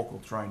 and the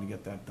local trying to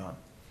get that done.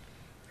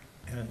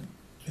 And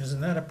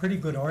isn't that a pretty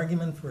good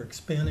argument for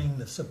expanding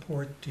the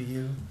support to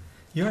you?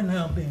 You're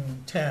now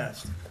being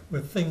tasked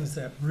with things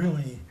that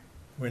really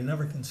were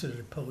never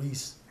considered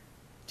police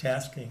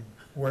tasking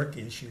work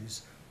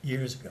issues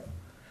years ago.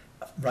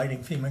 writing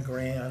FEMA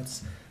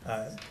grants,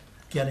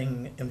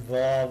 getting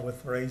involved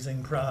with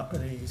raising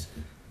properties.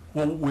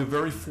 Well, we're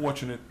very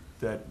fortunate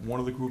that one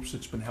of the groups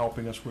that's been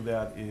helping us with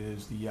that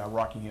is the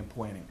Rockingham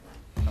Planning.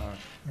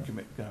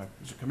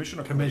 Is it commission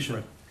or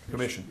Commission.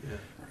 Commission.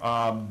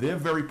 They're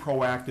very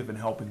proactive in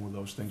helping with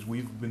those things.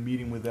 We've been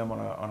meeting with them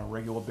on a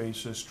regular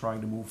basis,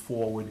 trying to move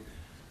forward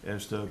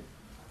as to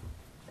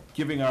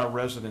giving our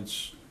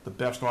residents the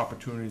best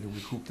opportunity to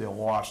recoup their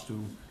loss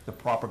through the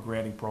proper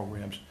granting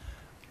programs.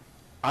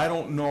 I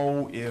don't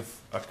know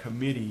if a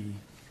committee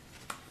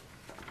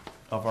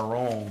of our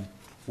own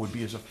would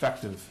be as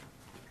effective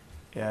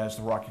as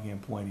the Rockingham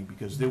Planning,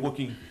 because they're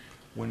looking,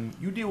 when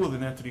you deal with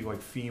an entity like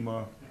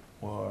FEMA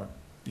or,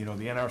 the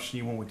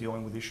NRC, when we're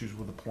dealing with issues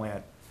with the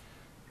plant,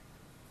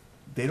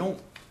 they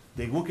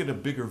look at a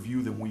bigger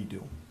view than we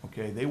do,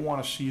 okay? They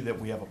want to see that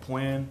we have a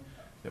plan,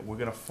 that we're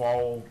gonna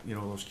follow,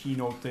 those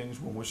keynote things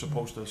when we're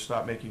supposed to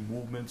start making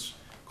movements,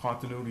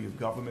 continuity of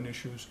government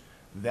issues.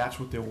 That's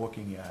what they're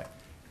looking at.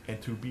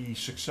 And to be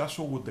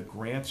successful with the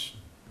grants,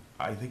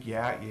 I think you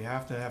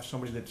have to have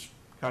somebody that's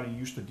kind of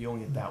used to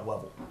dealing at that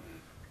level.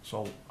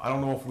 So I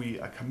don't know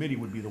if a committee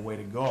would be the way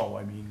to go.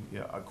 I mean,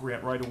 a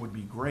grant writer would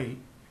be great,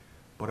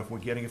 but if we're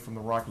getting it from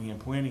the Rockingham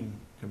Planning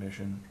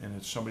Commission, and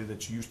it's somebody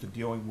that's used to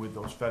dealing with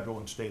those federal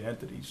and state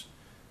entities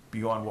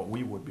beyond what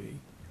we would be,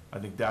 I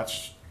think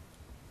that's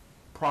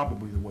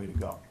probably the way to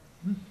go.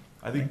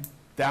 I think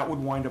that would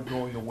wind up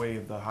going the way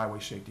of the Highway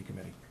Safety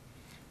Committee.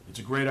 It's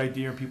a great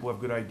idea, and people have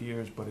good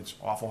ideas, but it's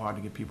awful hard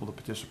to get people to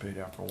participate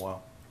after a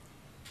while.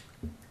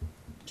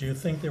 Do you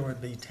think there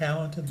would be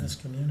talent in this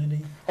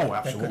community? Oh,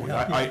 absolutely.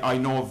 help you? I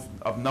know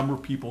of a number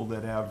of people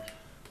that have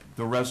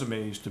the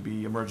resumes to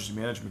be emergency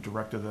management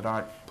director that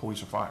aren't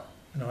police or fire.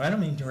 No, I don't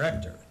mean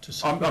director, to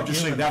support I'm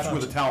just saying human that's where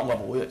the function. talent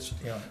level is.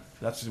 Yeah,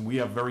 We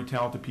have very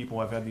talented people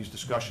I've had these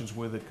discussions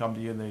with that come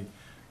to you, and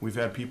we've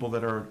had people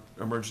that are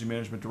emergency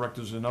management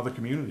directors in other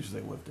communities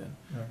they lived in.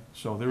 yeah.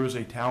 So there is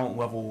a talent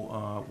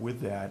level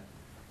with that.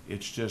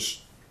 It's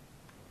just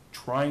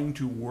trying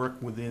to work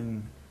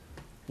within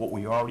what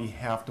we already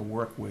have to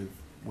work with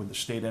the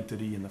state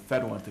entity and the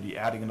federal entity,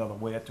 adding another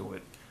layer to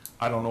it.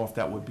 I don't know if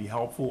that would be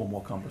helpful or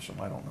more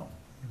cumbersome, I don't know.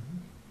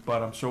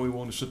 But I'm certainly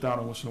willing to sit down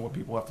and listen to what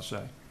people have to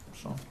say,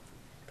 so.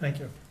 Thank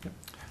you.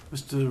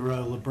 Mr.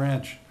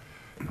 LeBranch,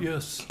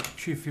 Yes,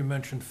 Chief, you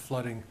mentioned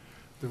flooding.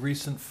 The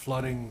recent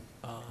flooding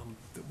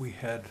that we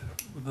had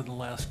within the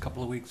last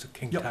couple of weeks at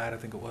King Yep. Tide, I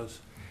think it was.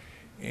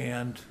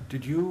 And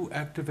did you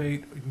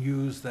activate and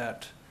use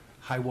that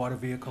high water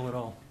vehicle at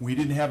all? We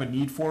didn't have a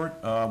need for it.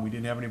 We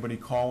didn't have anybody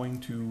calling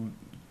to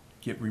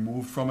get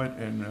removed from it,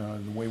 and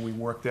the way we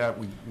work that,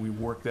 we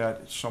work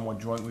that somewhat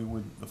jointly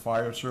with the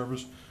fire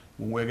service.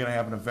 When we're gonna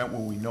have an event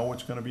where we know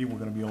it's gonna be, we're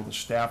gonna be able to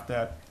staff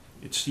that.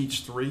 It seats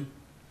 3,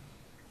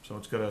 so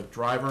it's got a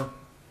driver,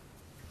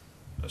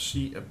 a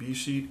seat, a B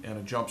seat, and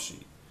a jump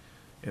seat.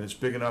 And it's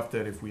big enough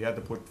that if we had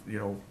to put,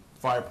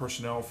 fire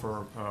personnel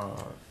for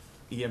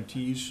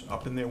EMTs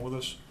up in there with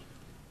us,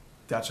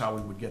 that's how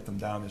we would get them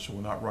down there, so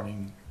we're not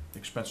running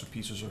expensive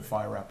pieces of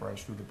fire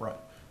apparatus through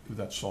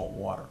that salt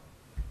water.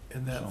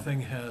 And that So-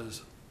 thing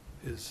has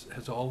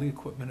all the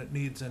equipment it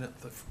needs in it,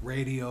 the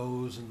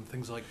radios and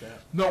things like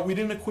that? No, we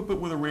didn't equip it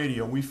with a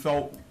radio. We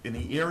felt in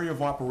the area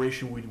of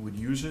operation we would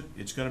use it.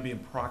 It's gonna be in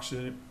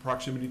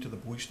proximity to the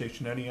police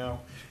station anyhow.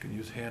 You can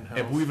use handhelds?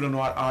 And believe it or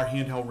not, our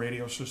handheld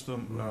radio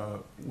system,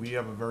 we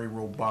have a very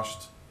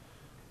robust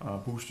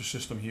booster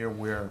system here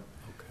where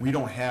Okay. we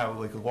don't have,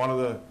 like a lot of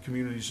the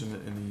communities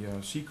in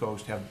the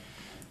seacoast have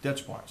dead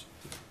spots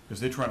because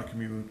they're trying to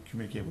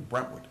communicate with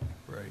Brentwood.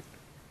 Right,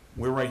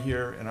 We're right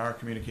here, and our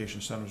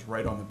communication center's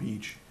right on the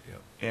beach.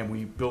 yep. And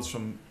we built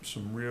some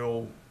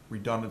real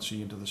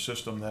redundancy into the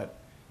system that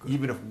Good.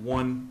 even if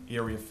one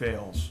area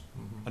fails,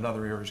 Mhm.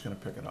 another area's gonna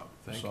pick it up.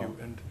 Thank So you.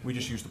 And we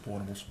just use the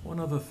portables. one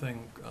other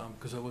thing,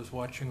 because I was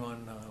watching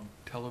on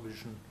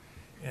television,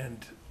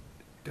 and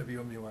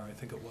WMUR, I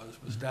think it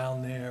was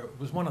down there, it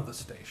was one of the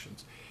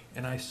stations,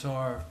 and I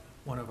saw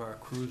one of our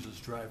cruisers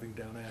driving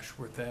down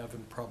Ashworth Ave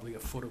in probably a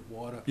foot of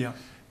water. Yeah.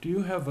 Do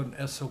you have an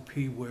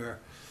SOP where,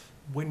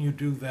 when you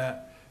do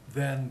that,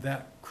 then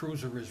that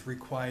cruiser is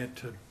required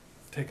to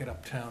take it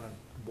uptown and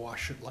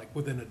wash it like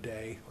within a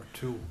day or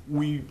two?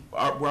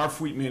 Our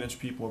fleet maintenance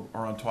people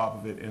are on top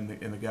of it, and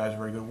the guys are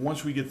very good.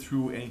 Once we get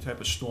through any type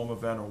of storm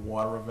event or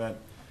water event,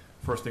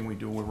 first thing we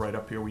do, we're right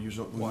up here, we use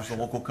the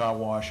local car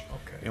wash,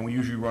 Okay, and we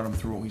usually run them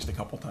through at least a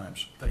couple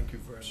times. thank you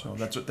very much.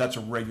 So that's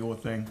a regular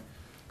thing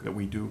that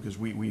we do, because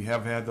we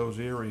have had those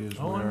areas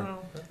Oh, I where know.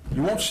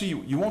 you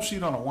won't see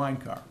it on a line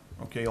car,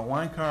 okay? A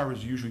line car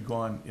is usually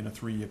gone in a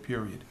 3-year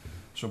period.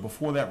 So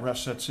before that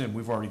rest sets in,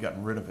 we've already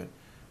gotten rid of it.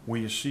 Where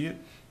you see it,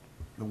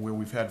 where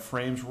we've had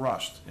frames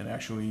rust and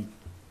actually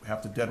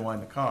have to deadline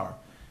the car,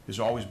 has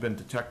always been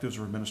detectives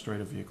or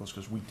administrative vehicles,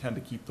 because we tend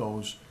to keep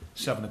those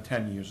 7 to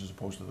 10 years as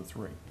opposed to the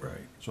 3. Right.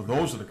 So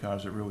those are the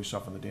cars that really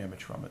suffer the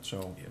damage from it.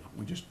 So Yeah.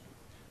 we just,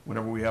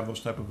 whenever we have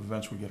those type of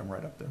events, we get them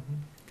right up there.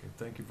 Okay,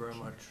 thank you very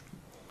much.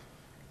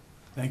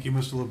 thank you,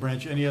 Mr.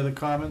 LeBranch. Any other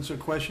comments or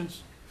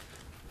questions?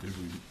 Did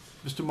we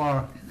Mr.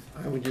 Morrow?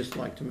 I would just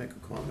like to make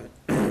a comment.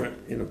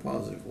 in a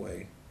positive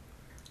way,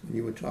 when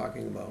you were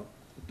talking about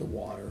the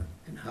water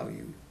and how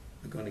you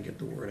are gonna get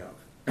the word out.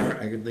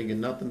 I can think of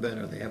nothing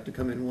better. They have to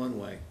come in one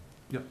way.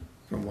 Yep.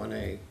 From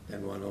 1A,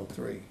 then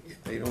 103.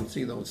 If they don't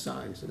see those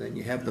signs, and then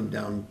you have them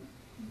down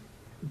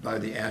by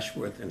the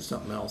Ashworth and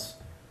something else.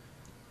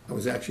 I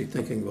was actually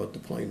thinking about the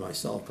plane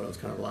myself, but I was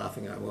kind of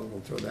laughing. I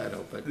won't throw that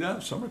out, but Yeah,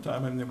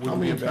 summertime, and it how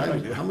wouldn't be many a bad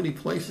times, idea. how many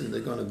places are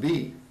there gonna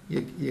be?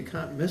 You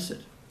can't miss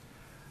it.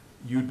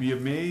 You'd be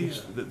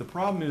amazed, the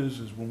problem is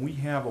when we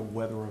have a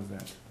weather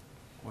event,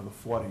 or the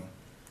flooding,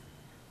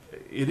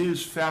 it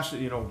is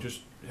fascinating, you know,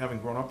 just having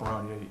grown up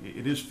around here,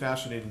 it is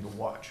fascinating to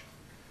watch.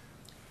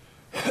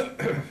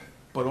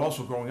 But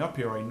also growing up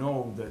here, I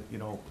know that, you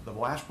know, the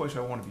last place I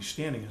want to be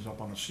standing is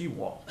up on the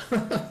seawall.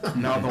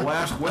 Now, the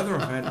last weather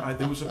event,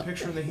 there was a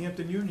picture in the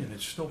Hampton Union,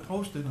 it's still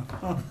posted.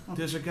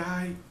 There's a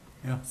guy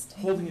Yeah.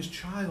 holding his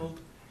child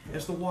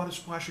as the water's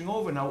splashing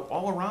over. Now,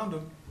 all around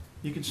him,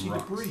 you can see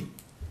Rocks. debris.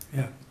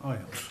 Yeah, oh, yeah.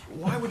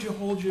 Why would you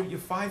hold your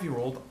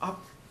 5-year-old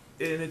up?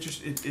 And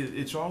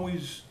it's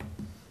always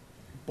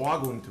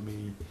boggling to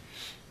me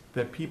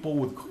that people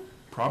with,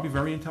 probably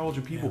very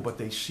intelligent people, Yeah. but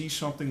they see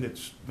something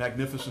that's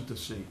magnificent to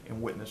see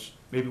and witness.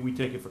 Maybe we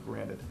take it for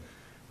granted.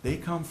 They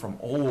come from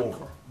all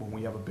over when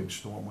we have a big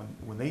storm.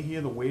 When they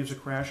hear the waves are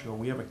crashing or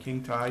we have a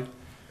king tide,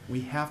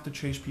 we have to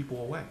chase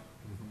people away.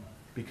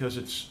 Because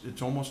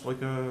it's almost like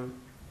an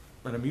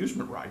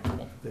amusement ride to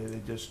them.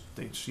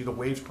 They see the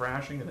waves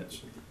crashing, and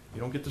you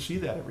don't get to see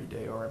that every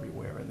day or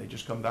everywhere, and they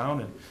just come down,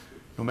 and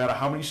no matter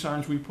how many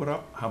signs we put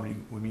up,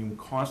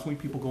 constantly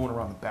people going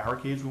around the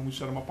barricades when we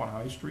set them up on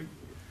High Street.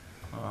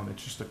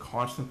 It's just a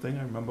constant thing.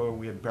 I remember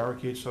we had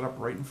barricades set up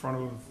right in front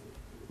of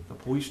the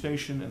police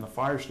station and the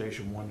fire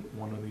station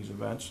one of these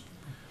events,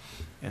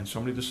 and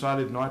somebody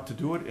decided not to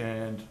do it,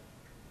 and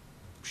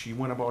she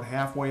went about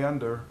halfway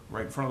under,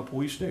 right in front of the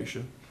police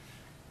station.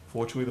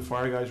 Fortunately, the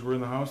fire guys were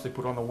in the house. They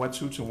put on the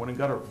wetsuits and went and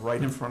got her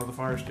right in front of the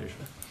fire station.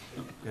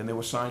 And there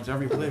were signs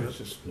everywhere. It's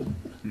just,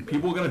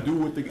 people are gonna do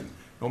what they,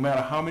 no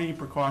matter how many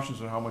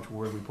precautions and how much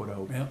word we put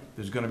out, Yeah.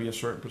 there's gonna be a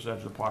certain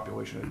percentage of the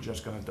population that's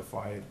just gonna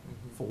defy it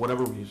for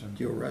whatever reason.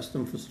 Do you arrest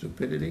them for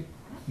stupidity?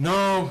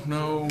 No,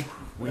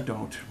 we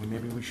don't.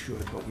 Maybe we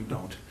should, but we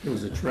don't. There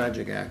was a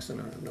tragic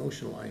accident on an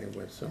ocean liner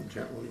where some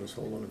gentleman was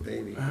holding a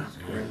baby, his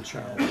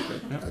grandchild,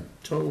 a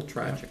total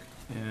tragic.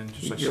 And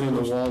just like You're on seeing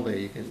the those, wall there,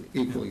 you can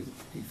equally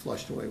be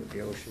flushed away with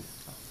the ocean.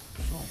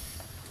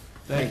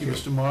 Thank you,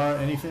 Mr. Marr.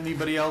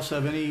 Anybody else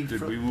have any?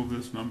 Did we move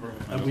this number?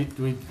 I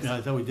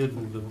thought we did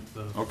move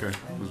the. Okay,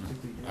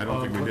 I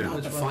don't think we did.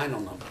 Not the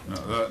final number.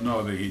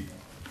 No, the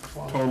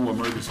total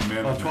emergency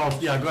management.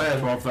 12, yeah, go ahead.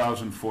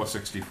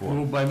 12,464.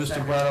 Moved by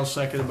Mr. Brattle,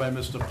 seconded by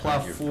Mr.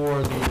 Pluff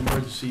for the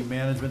emergency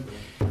management.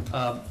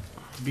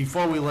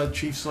 Before we let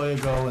Chief Sawyer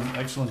go, and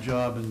excellent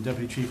job, and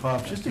Deputy Chief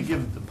Hobbs, just to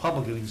give the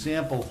public an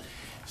example,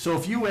 so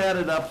if you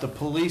added up the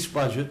police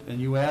budget, and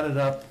you added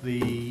up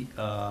the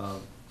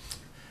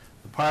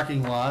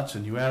parking lots,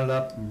 and you added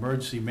up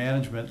emergency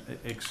management,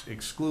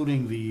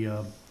 excluding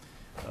the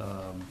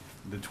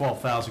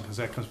 12,000, because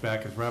that comes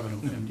back as revenue,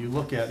 and you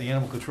look at the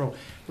animal control,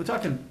 we're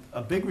talking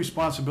a big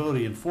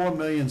responsibility in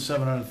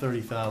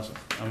 $4,730,000.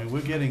 I mean,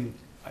 we're getting,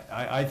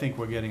 I think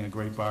we're getting a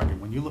great bargain.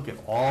 When you look at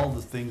all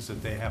the things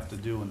that they have to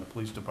do in the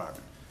police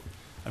department,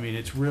 I mean,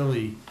 it's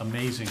really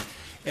amazing.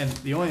 And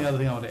the only other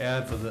thing I want to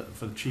add for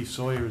the Chief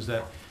Sawyer is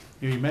that,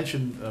 you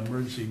mentioned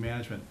emergency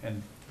management,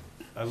 and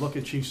I look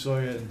at Chief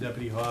Sawyer and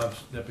Deputy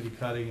Hobbs, Deputy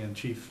Cutting, and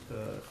Chief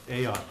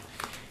Ayotte.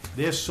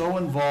 They're so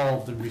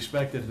involved and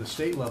respected at the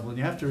state level, and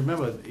you have to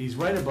remember, he's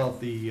right about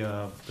the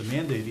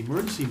mandate. The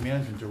emergency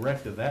management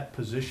director, that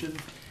position,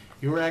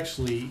 you're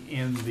actually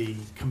in the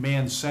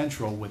command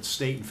central with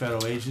state and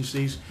federal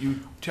agencies. you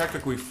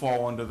technically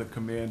fall under the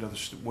command of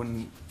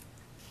when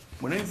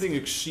anything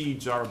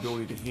exceeds our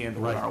ability to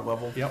handle at Right. our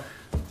level. Yep.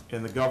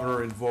 And the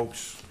governor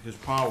invokes his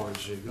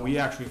powers, There you go. we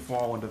actually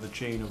fall under the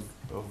chain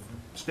of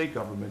state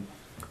government.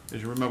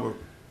 As you remember,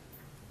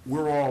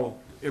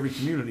 every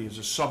community is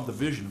a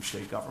subdivision of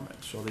state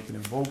government, so they can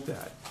invoke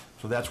that.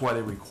 So that's why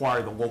they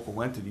require the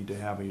local entity to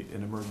have an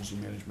emergency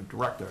management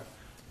director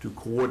to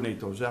coordinate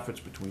those efforts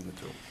between the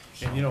two.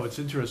 And it's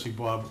interesting,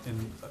 Bob,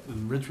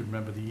 and Rich would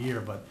remember the year,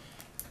 but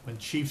when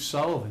Chief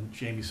Sullivan,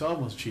 Jamie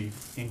Sullivan was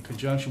chief, in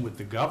conjunction with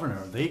the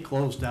governor, they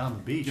closed down the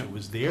beach. It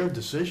was their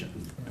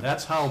decision.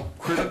 That's how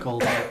critical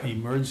that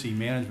emergency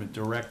management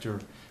director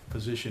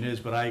position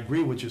is. But I agree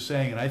with what you're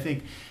saying, and I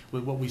think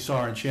with what we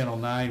saw in Channel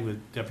 9 with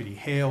Deputy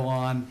Hale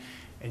on,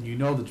 and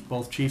that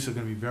both chiefs are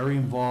going to be very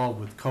involved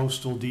with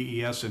coastal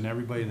DES and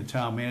everybody in the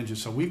town manager.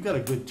 So we've got a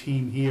good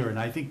team here, and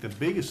I think the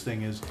biggest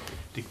thing is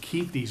to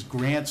keep these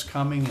grants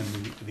coming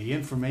and the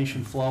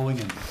information flowing,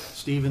 and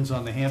Stevens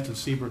on the Hampton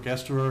Seabrook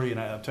Estuary, and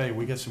I'll tell you,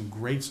 we got some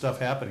great stuff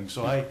happening.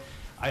 So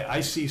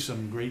I see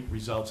some great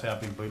results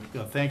happening,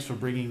 but thanks for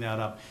bringing that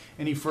up.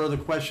 Any further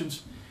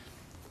questions?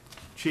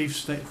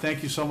 Chiefs,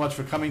 thank you so much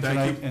for coming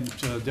Thank tonight,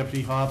 and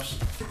Deputy Hobbs,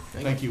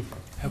 thank you.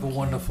 Have a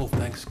wonderful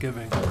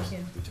Thanksgiving. Thank you.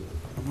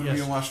 I'm gonna be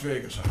Yes. in Las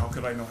Vegas, so how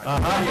could I know?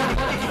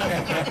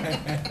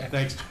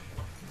 Thanks.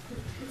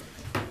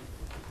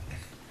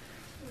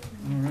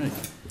 All right.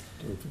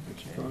 Don't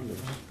forget your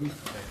condoms. Okay.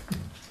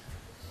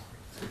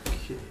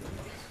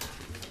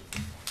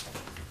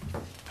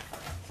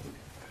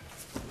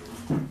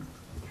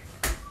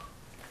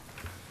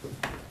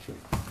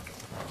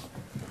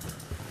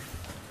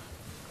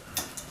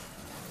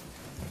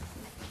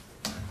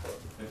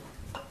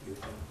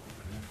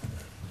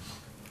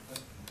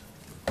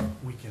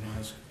 We can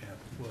ask,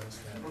 who else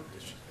had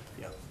this?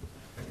 Yeah.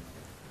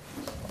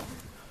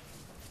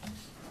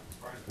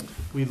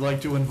 We'd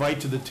like to invite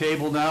to the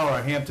table now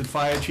our Hampton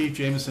Fire Chief,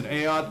 Jameson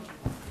Ayotte,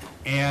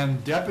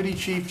 and Deputy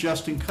Chief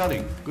Justin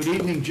Cutting. Good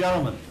evening,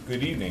 gentlemen.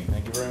 Good evening.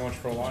 Thank you very much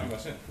for allowing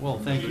us in. Well,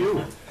 thank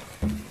you.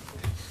 And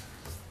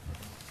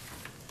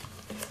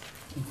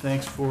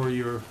thanks for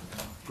your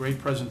great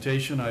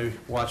presentation. I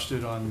watched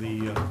it on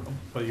the,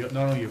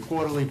 not only your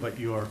quarterly, but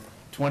your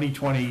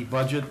 2020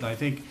 budget. And I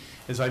think,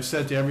 as I've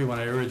said to everyone,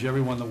 I urge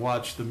everyone to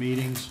watch the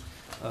meetings.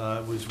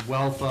 It was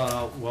well thought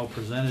out, well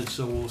presented.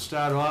 So we'll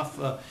start off.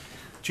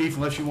 Chief,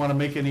 unless you want to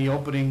make any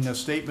opening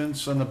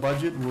statements on the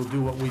budget, we'll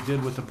do what we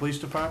did with the police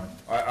department.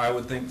 I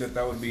would think that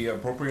that would be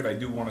appropriate. I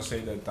do want to say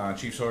that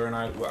Chief Sawyer and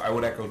I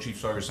would echo Chief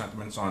Sawyer's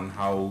sentiments on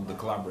how the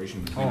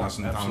collaboration between us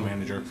and the town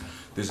manager,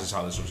 this is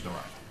how this was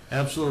derived.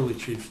 Absolutely,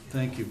 Chief.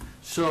 Thank you.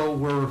 So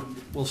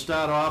we'll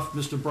start off,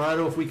 Mr.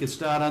 Brito, if we could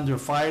start under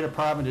Fire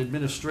Department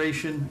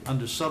Administration,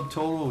 under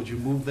subtotal, would you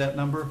move that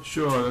number?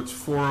 Sure, that's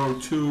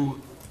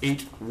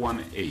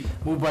 402,818.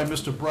 Moved by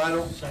Mr.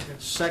 Brito.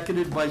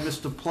 Seconded by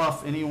Mr.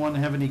 Pluff. Anyone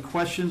have any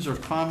questions or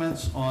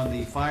comments on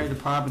the Fire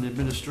Department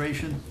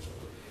Administration?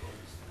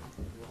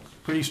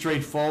 Pretty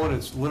straightforward.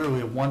 It's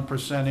literally a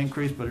 1%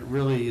 increase, but it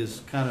really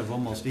is kind of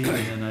almost even,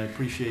 and I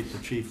appreciate the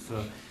chief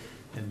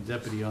and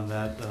deputy on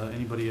that.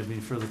 Anybody have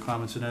any further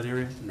comments in that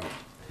area? No.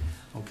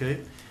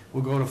 Okay.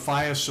 We'll go to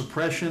fire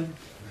suppression.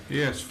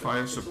 Yes,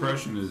 fire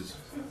suppression is,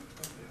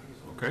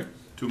 okay,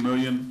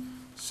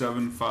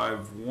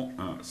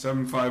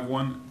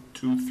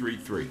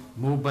 2,751,233.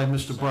 Moved by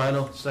Mr.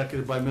 Brito,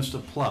 seconded by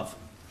Mr. Pluff.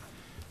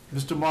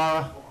 Mr.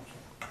 Mara?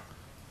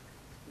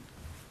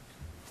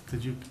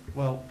 Did you,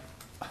 well,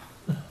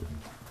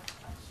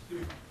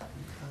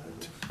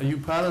 are you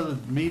part of the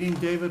meeting,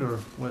 David,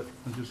 or what?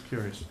 I'm just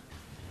curious.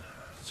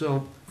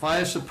 So,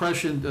 fire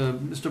suppression,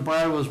 Mr.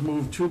 Brito was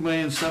moved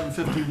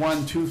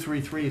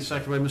 2,751,233,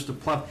 seconded by Mr.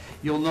 Pluff.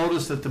 You'll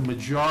notice that the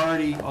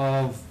majority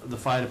of the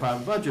fire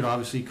department budget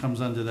obviously comes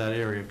under that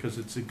area, because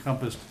it's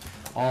encompassed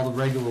all the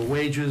regular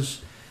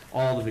wages,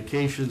 all the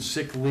vacations,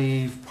 sick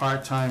leave,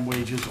 part-time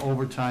wages,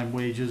 overtime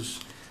wages,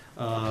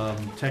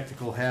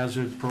 technical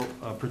hazard,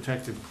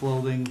 protective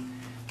clothing,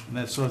 and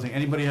that sort of thing.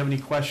 Anybody have any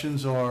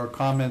questions or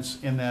comments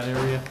in that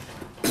area?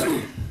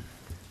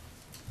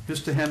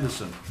 Mr.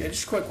 Henderson. Yeah,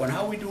 just a quick one.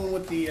 How are we doing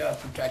with the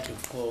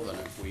protective clothing?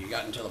 Have we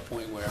gotten to the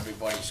point where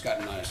everybody's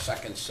gotten a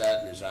second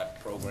set, and is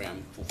that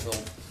program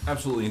fulfilled?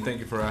 Absolutely, and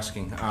thank you for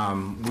asking.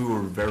 We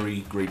were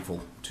very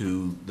grateful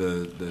to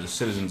the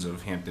citizens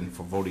of Hampton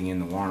for voting in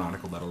the warrant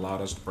article that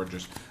allowed us to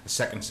purchase a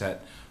second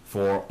set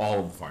for all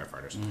of the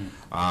firefighters.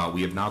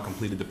 We have now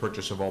completed the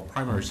purchase of all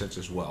primary sets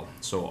as well.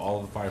 So all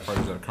of the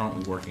firefighters that are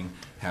currently working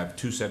have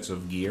 2 sets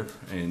of gear,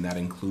 and that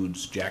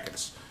includes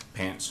jackets,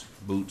 pants,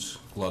 boots,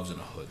 gloves,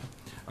 and a hood.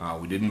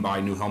 We didn't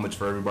buy new helmets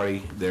for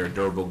everybody. They're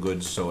durable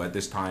goods, so at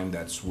this time,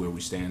 that's where we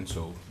stand.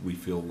 So we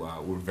feel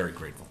we're very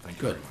grateful.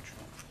 Thank you very much.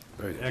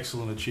 Very good.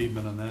 Excellent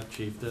achievement on that,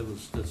 Chief.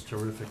 That's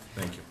terrific.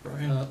 Thank you.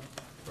 Brian?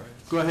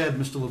 Go ahead,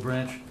 Mr.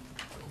 LaBranche.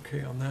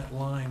 Okay, on that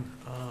line,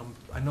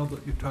 I know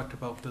that you talked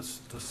about this,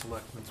 the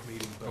selectmen's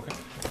meeting, but Okay.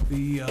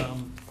 the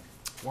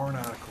warrant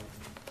article,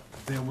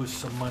 there was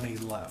some money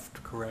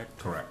left, correct?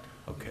 Correct.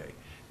 Okay,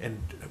 and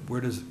where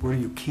do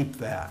you keep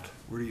that?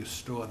 Where do you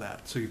store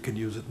that, so you can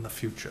use it in the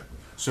future?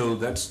 So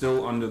that's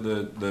still under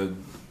the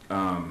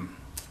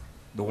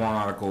warrant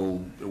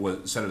article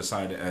was set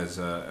aside as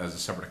a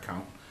separate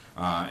account,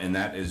 and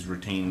that is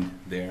retained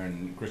there.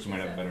 And Chris, you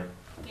might have a better.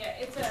 Yeah,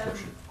 it's a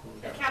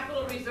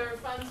capital reserve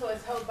fund, so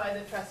it's held by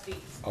the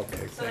trustees.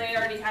 Okay. So they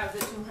already have the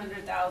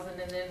 200,000,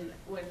 and then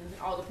when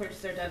all the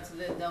purchases are done, so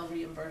then they'll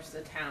reimburse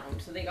the town.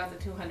 So they got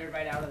the 200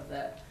 right out of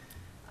the,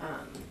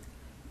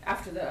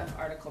 after the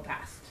article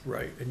passed.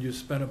 Right, and you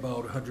spent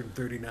about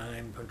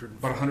 139,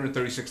 About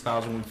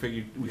 136,000 we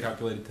figured, we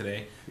calculated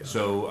today. Yeah.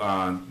 So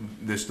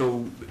there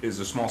still is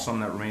a small sum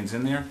that remains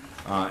in there.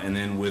 And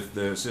then with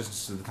the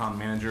assistance of the town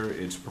manager,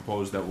 it's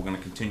proposed that we're going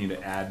to continue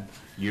to add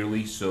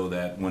yearly so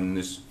that when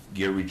this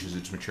gear reaches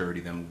its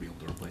maturity, then we'll be able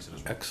to replace it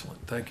as well. Excellent,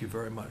 thank you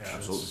very much. Yeah,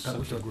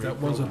 Absolutely. That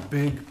was a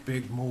big,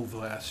 big move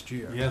last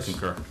year. Yes.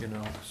 Concur. You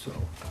know, so,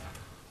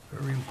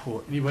 very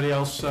important. Anybody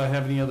else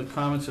have any other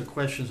comments or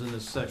questions in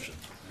this section?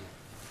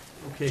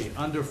 Okay,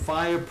 under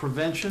fire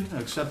prevention,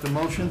 accept the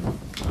motion.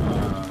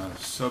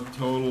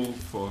 Subtotal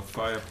for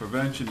fire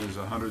prevention is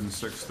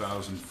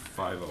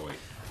 106,508.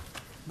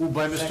 Moved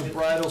by Mr.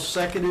 Bridle,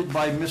 seconded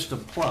by Mr.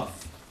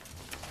 Pluff.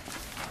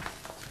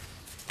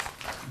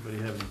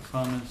 Anybody have any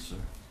comments?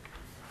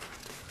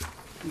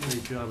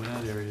 Great job in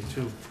that area,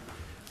 too.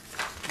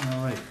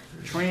 All right,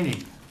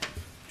 training.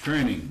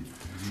 Training,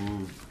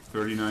 moved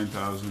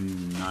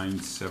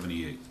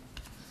 39,978.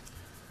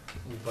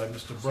 Moved by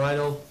Mr.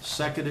 Bridle,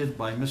 seconded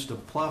by Mr.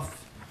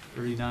 Pluff,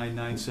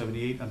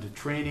 39,978 under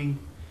training,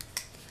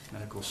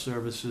 medical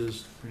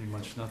services, pretty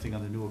much nothing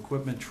under new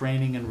equipment,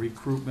 training and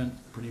recruitment,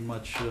 pretty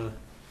much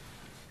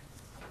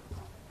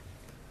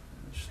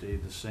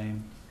stayed the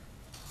same.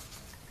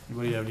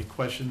 Anybody have any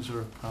questions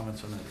or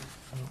comments on that?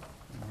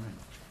 All right.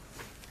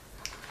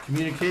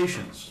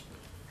 Communications.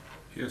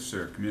 Yes,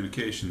 sir,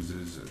 communications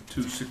is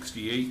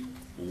 268,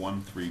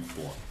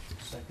 134.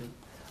 Second.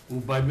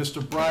 Moved by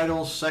Mr.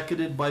 Bridle,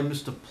 seconded by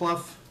Mr.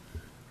 Pluff.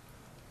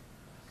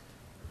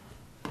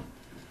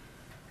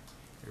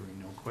 Hearing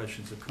no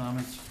questions or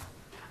comments.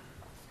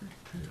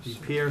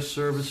 Repair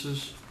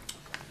services.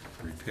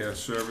 Repair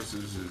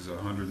services is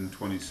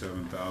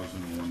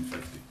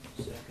 127,150.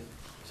 Second.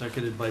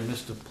 Seconded by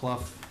Mr.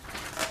 Pluff.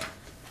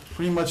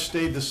 Pretty much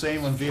stayed the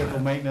same on vehicle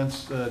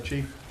maintenance,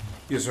 Chief?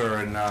 Yes, sir,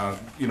 and,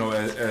 you know,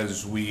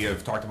 as we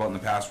have talked about in the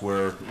past,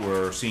 we're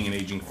seeing an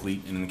aging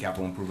fleet, and in the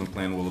capital improvement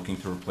plan, we're looking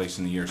to replace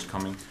in the years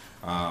coming.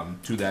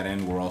 To that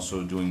end, we're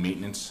also doing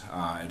maintenance.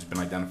 It's been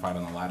identified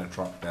on the ladder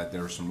truck that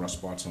there are some rust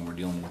spots, and we're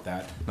dealing with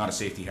that. Not a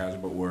safety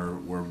hazard, but we're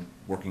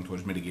working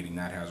towards mitigating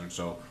that hazard,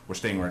 so we're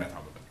staying right on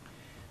top of it.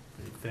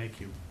 Great,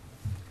 thank you.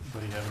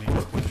 Anybody have any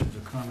questions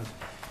or comments?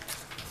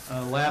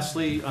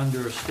 Lastly,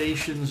 under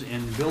stations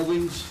and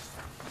buildings,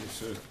 Yes,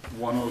 sir,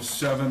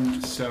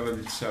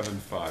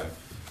 107,775.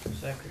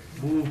 Second.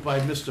 moved by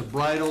Mr.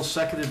 Bridle,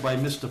 seconded by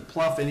Mr.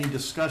 Pluff. Any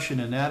discussion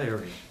in that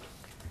area?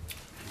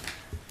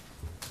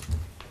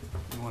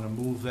 You want to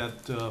move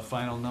that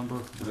final number?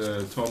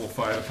 The total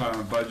fire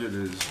department budget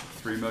is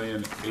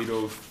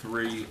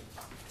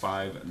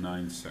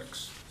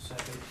 3,803,596.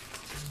 Second.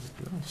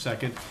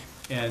 Second.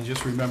 And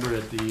just remember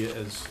that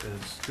as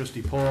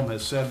Trustee Pullum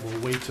has said,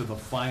 we'll wait to the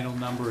final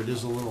number. It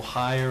is a little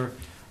higher,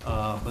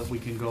 but we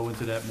can go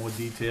into that more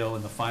detail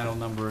in the final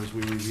number as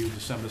we review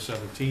December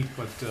 17th.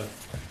 But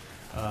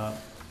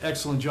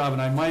excellent job.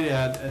 And I might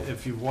add,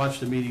 if you've watched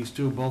the meetings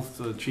too,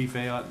 both Chief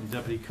Ayotte and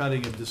Deputy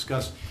Cutting have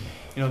discussed,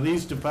 you know,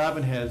 these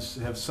department heads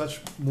have so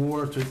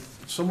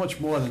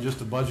much more than just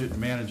the budget and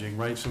managing,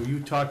 right? So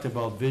you talked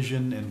about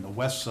vision in the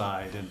west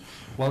side and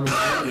what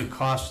it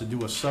costs to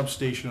do a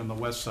substation on the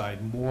west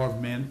side, more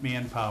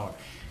manpower,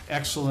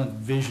 excellent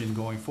vision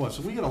going forward.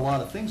 So we got a lot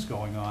of things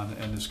going on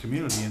in this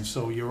community, and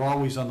so you're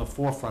always on the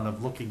forefront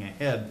of looking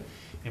ahead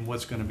in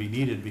what's going to be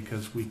needed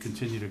because we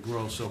continue to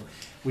grow. So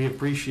we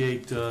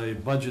appreciate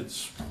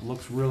budgets,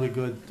 looks really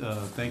good.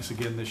 Thanks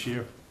again this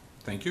year.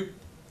 Thank you.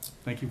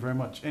 Thank you very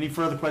much. Any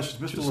further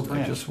questions? Mr. I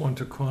LeBranch? just want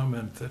to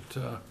comment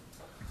that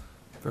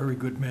very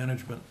good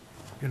management.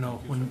 You know,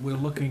 when we're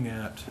looking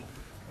at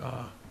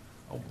a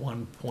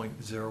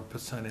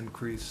 1.0%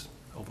 increase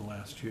over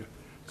last year,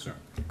 Sir.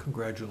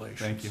 congratulations.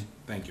 Thank you.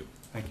 Thank you.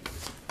 Thank you.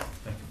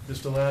 Thank you.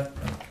 Mr. Ladd?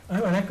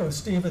 I would echo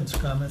Stephen's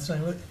comments.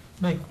 I would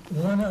make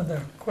one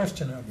other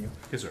question of you.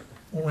 Yes, sir.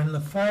 When the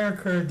fire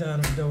occurred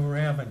down on Dover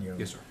Avenue,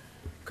 Yes, sir.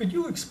 could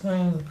you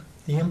explain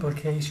the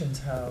implications,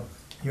 how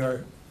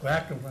your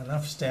lack of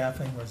enough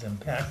staffing was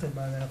impacted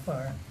by that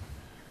fire?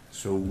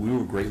 So we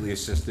were greatly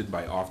assisted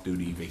by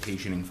off-duty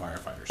vacationing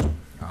firefighters.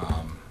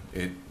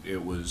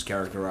 It was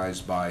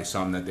characterized by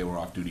some that they were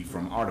off-duty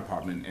from our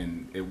department,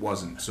 and it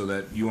wasn't. So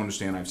that you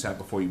understand, I've sat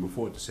before you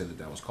before to say that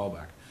that was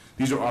callback.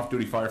 These are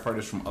off-duty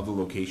firefighters from other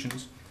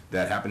locations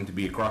that happened to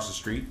be across the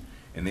street,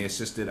 and they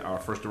assisted our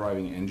first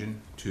arriving engine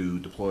to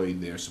deploy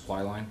their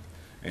supply line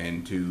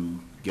and to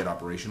get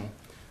operational.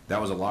 That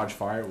was a large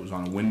fire. It was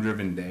on a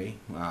wind-driven day.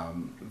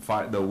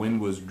 The wind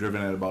was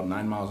driven at about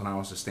 9 miles an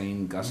hour,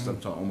 sustained gusts up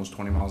to almost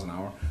 20 miles an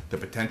hour. The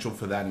potential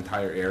for that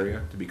entire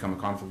area to become a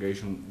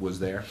conflagration was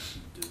there.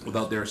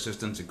 Without their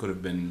assistance, it could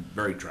have been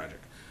very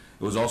tragic.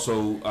 It was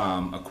also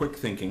a quick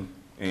thinking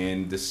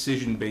and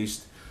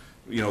decision-based,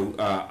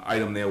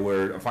 item there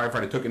where a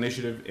firefighter took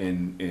initiative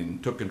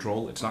and took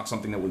control. It's not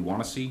something that we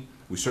want to see.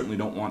 We certainly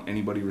don't want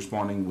anybody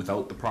responding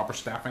without the proper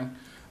staffing.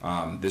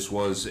 This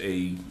was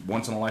a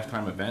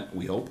once-in-a-lifetime event,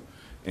 we hope,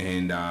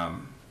 and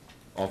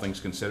all things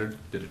considered,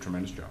 did a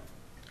tremendous job.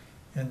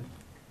 And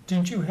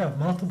didn't you have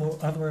multiple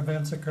other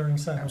events occurring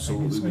simultaneously?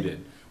 Absolutely, we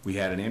did. We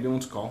had an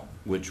ambulance call,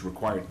 which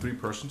required 3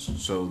 persons,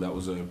 so that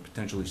was a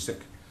potentially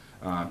sick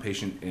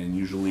patient, and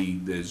usually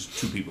there's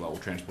 2 people that will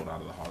transport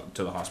out of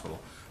to the hospital.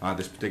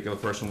 This particular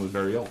person was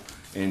very ill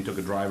and took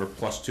a driver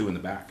plus 2 in the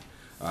back.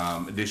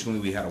 Additionally,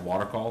 we had a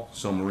water call,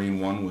 so Marine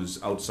 1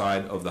 was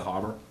outside of the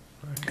harbor,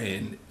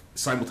 and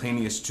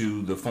simultaneous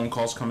to the phone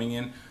calls coming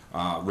in,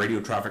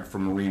 radio traffic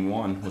from Marine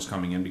 1 was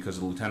coming in because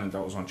the lieutenant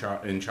that was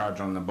in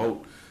charge on the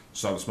boat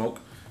saw the smoke,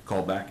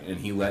 called back, and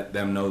he let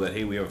them know that,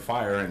 hey, we have a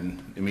fire,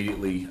 and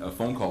immediately a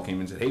phone call came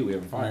in and said, hey, we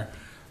have a fire.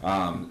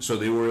 So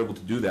they were able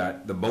to do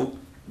that. The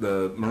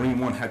Marine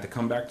 1 had to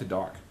come back to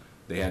dock.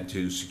 They had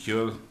to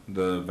secure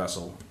the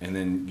vessel and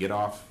then get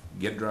off,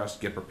 get dressed,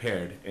 get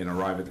prepared, and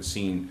arrive at the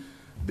scene.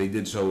 They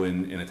did so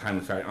in a timely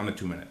fashion, under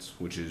 2 minutes,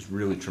 which is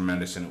really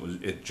tremendous, and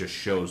it just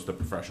shows the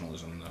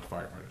professionalism of the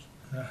firefighters.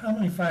 Now, how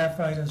many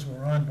firefighters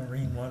were on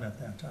Marine 1 at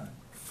that time?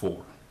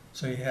 4.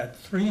 So you had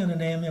 3 in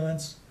an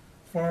ambulance,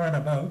 4 on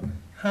a boat.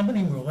 How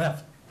many were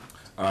left?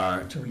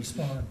 to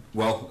respond?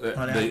 Well,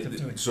 On active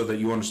duty. so that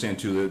you understand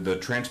too, the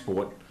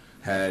transport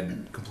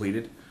had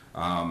completed.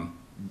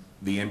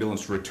 The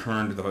ambulance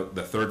returned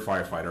the third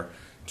firefighter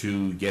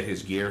to get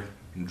his gear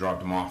and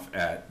dropped him off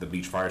at the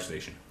beach fire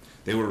station.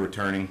 They were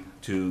returning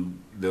to,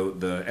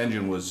 the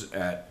engine was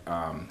at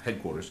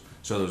headquarters,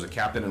 so there was a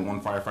captain and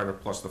one firefighter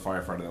plus the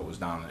firefighter that was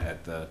down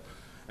at the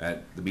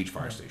beach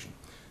fire station.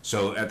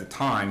 So at the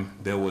time,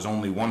 there was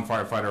only one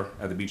firefighter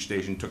at the beach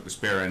station, took the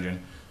spare engine.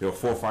 There were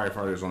 4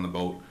 firefighters on the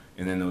boat,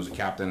 and then there was a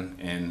captain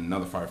and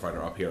another firefighter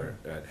up here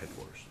at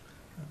headquarters.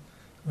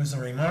 It was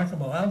a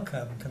remarkable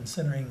outcome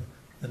considering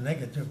the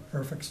negative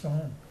perfect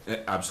storm.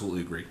 I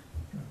absolutely agree.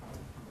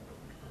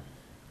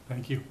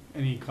 Thank you.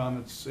 Any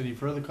comments, any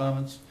further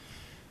comments?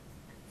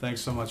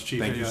 Thanks so much, Chief.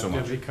 Thank you so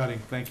much. Deputy Cutting,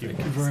 thank you. Thank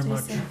you very Stay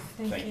much. safe.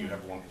 Thank you.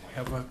 Have a wonderful night.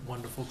 Have a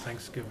wonderful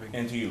Thanksgiving.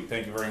 And to you,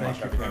 thank you very much.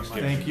 Thank Happy you very much.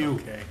 Thanksgiving. Thank you.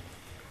 Okay.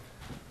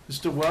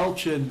 Mr.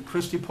 Welch and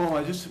Christy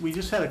Pullman, we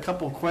just had a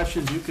couple of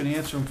questions. You can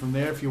answer them from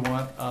there if you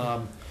want.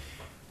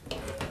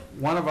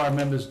 One of our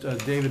members,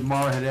 David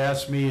Marr, had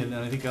asked me, and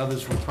I think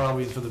others were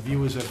probably for the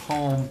viewers at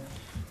home,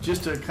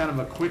 just a kind of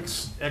a quick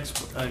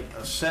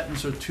a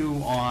sentence or two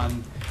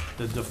on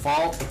the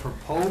default, the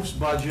proposed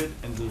budget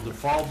and the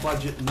default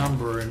budget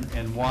number,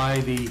 and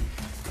why the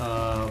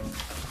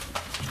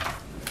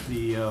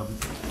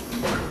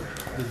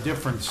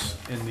difference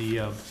in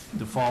the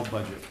default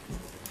budget.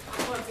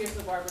 Well, if you're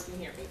so Barbara can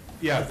hear me.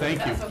 Yeah, thank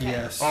you. That's okay.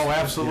 Yes. Oh,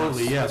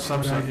 absolutely, yes,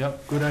 I'm sorry,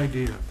 yep. Good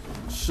idea.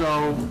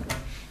 So,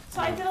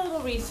 So I did a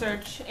little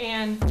research,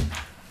 and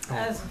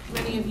as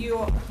many of you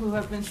who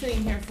have been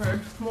sitting here for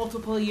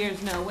multiple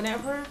years know,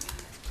 whenever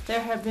there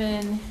have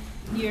been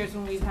years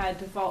when we've had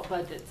default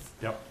budgets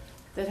yep,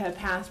 that have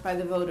passed by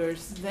the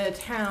voters, the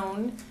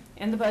town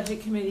and the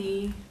budget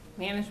committee,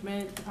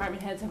 management,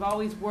 department heads have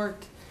always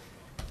worked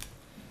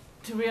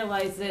to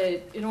realize that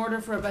in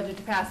order for a budget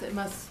to pass,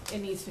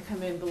 it needs to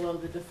come in below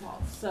the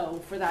default. So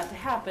for that to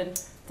happen,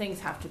 things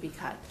have to be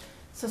cut.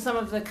 So some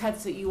of the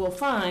cuts that you will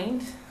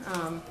find,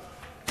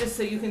 just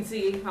so you can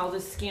see, I'll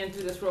just scan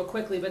through this real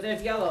quickly, but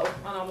there's yellow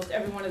on almost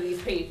every one of these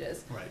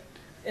pages. right.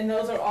 And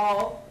those are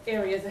all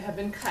areas that have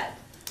been cut.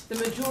 The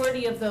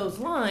majority of those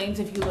lines,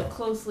 if you look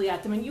closely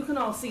at them, and you can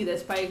all see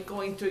this by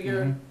going through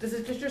your, this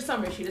is just your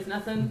summary sheet, it's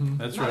nothing,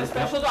 That's not right, a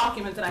special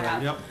document that I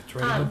have. Yep, It's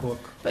right in the Um, book.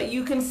 But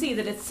you can see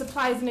that it's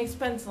supplies and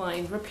expense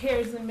line,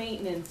 repairs and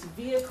maintenance,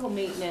 vehicle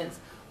maintenance,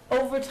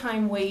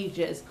 overtime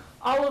wages,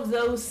 all of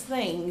those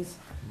things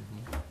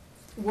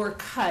were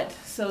cut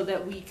so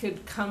that we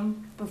could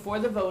come before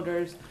the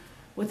voters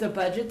with a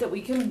budget that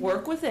we can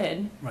work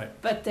within, right.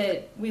 but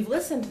that we've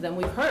listened to them,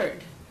 we've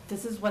heard.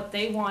 This is what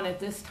they want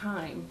at this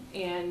time,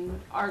 and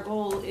our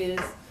goal is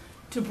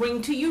to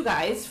bring to you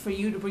guys, for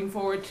you to bring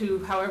forward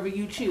to however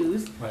you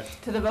choose, Right.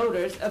 to the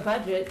voters, a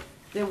budget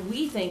that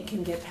we think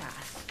can get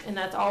passed. And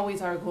that's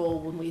always our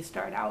goal when we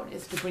start out,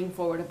 is to bring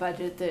forward a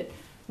budget that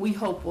we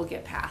hope will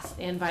get passed.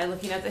 And by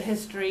looking at the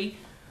history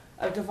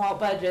of default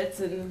budgets,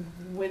 and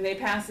when they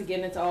pass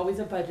again, it's always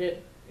a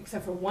budget,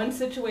 except for one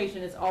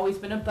situation, it's always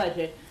been a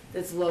budget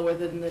that's lower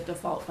than the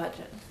default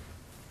budget.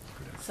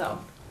 So,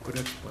 Good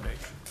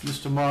explanation.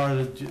 Mr.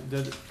 Mara, did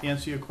it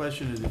answer your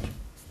question, or did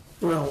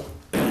you? Well,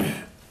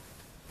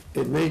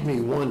 it made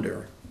me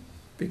wonder,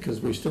 because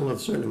we still have a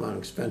certain amount of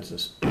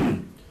expenses.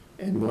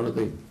 And one of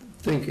the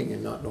thinking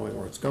and not knowing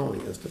where it's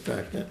going is the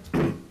fact that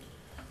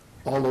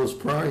all those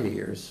prior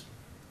years,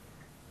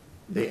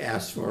 they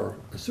asked for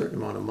a certain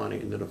amount of money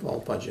in the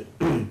default budget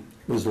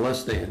was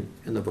less than,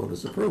 and the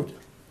voters approved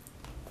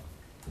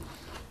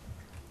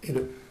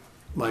it.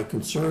 My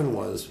concern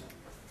was,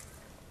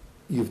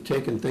 you've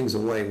taken things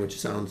away, which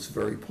sounds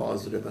very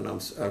positive, and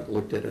I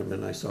looked at them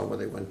and I saw where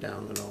they went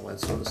down and all that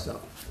sort of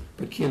stuff.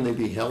 But can they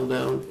be held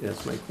down?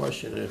 That's my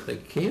question. And if they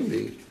can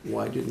be,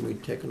 why didn't we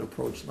take an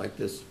approach like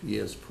this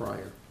years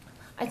prior?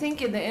 I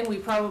think in the end, we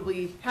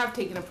probably have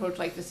taken an approach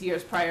like this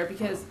years prior,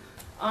 because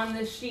on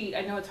this sheet,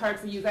 I know it's hard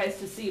for you guys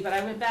to see, but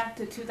I went back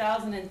to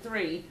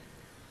 2003,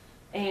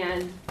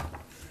 and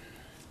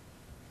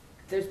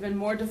there's been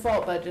more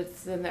default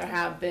budgets than there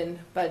have been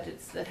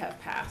budgets that have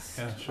passed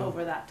Yeah, sure.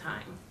 over that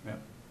time. Yeah.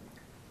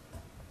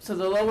 So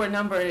the lower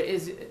number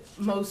is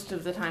most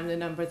of the time the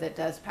number that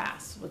does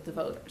pass with the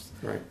voters.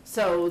 Right.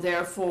 So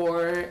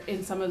therefore,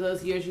 in some of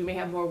those years, you may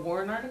have more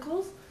warrant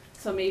articles.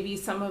 So maybe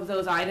some of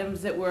those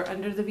items that were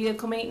under the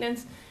vehicle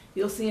maintenance,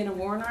 you'll see in a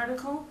warrant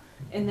article.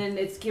 And then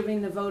it's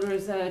giving the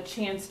voters a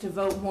chance to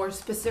vote more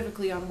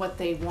specifically on what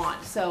they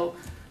want. So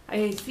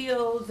I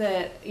feel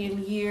that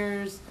in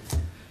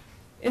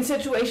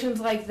situations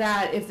like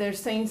that, if there's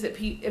things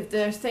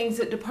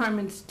that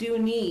departments do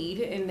need,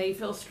 and they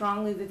feel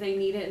strongly that they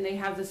need it, and they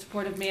have the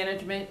support of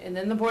management, and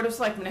then the Board of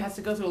Selectmen, it has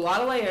to go through a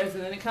lot of layers,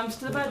 and then it comes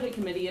to the Budget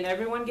Committee, and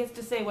everyone gets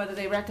to say whether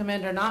they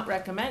recommend or not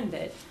recommend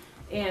it.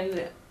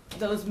 And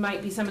those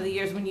might be some of the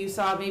years when you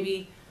saw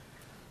maybe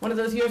one of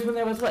those years when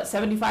there was,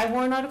 75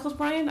 warrant articles,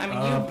 Brian? I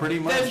mean, Pretty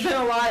much. there's been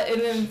a lot, and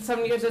then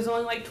some years there's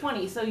only like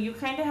 20. So you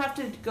kind of have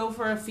to go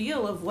for a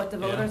feel of what the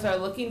voters are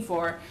looking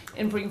for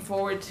and bring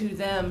forward to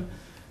them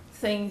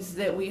things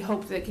that we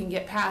hope that can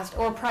get passed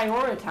or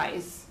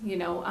prioritize, you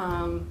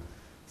know.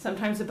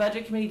 Sometimes the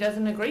budget committee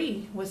doesn't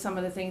agree with some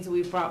of the things that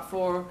we've brought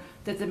forward,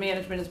 that the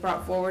management has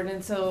brought forward,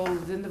 and so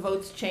then the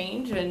votes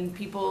change and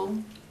people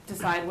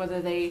decide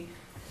whether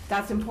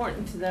that's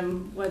important to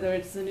them, whether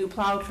it's the new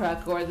plow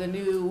truck or the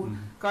new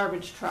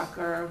garbage truck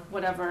or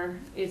whatever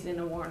is in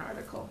a warrant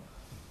article.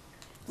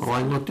 Well,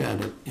 I looked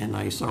at it and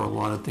I saw a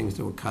lot of things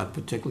that were cut,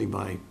 particularly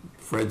by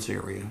Fred's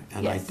area,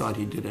 and I Yes. thought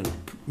he did, in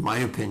my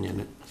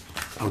opinion,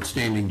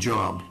 outstanding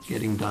job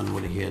getting done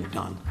what he had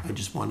done. I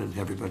just wanted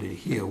everybody to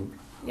hear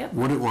Yep,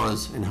 what it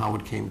was and how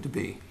it came to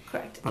be.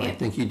 correct. But I And-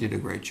 think he did a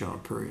great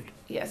job, period.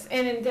 Yes,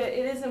 and it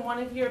is in one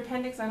of your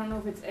appendix, I don't know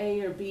if it's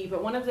A or B,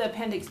 but one of the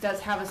appendix does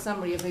have a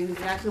summary of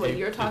exactly what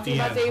you're At talking the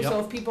about, end, Dave, so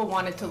yep. if people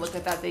wanted to look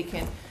at that, they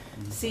can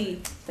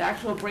see the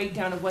actual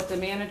breakdown of what the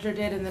manager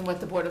did and then what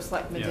the Board of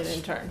Selectmen did Yes.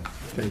 in turn.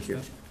 Thank you.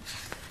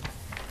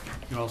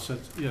 You all set?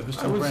 Yeah, I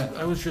Mr. was, Brandt?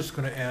 I was just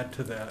gonna add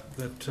to that,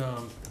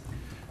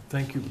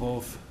 thank you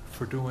both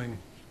for doing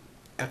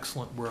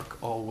excellent work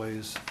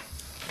always.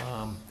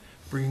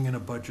 Bringing in a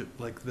budget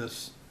like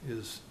this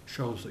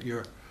shows that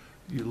you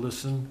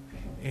listen,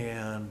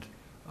 and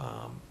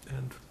I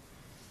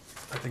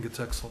think it's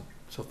excellent,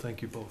 so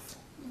thank you both.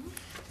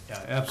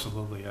 Yeah,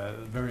 absolutely,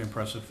 very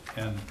impressive,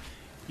 and,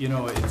 you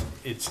know,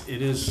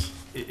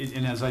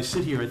 and as I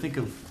sit here, I think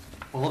of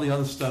all the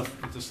other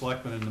stuff that the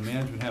selectmen and the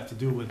management have to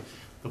do with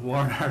the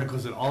warrant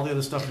articles and all the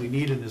other stuff we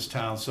need in this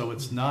town, so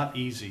it's not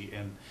easy,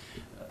 and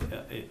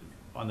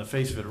on the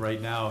face of it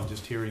right now,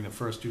 just hearing the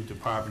first two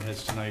department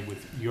heads tonight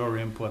with your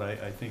input,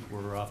 I think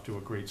we're off to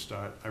a great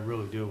start, I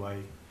really do,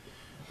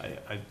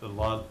 a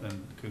lot,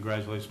 and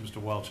congratulations,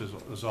 Mr. Welch,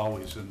 as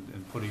always,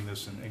 in putting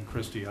this, and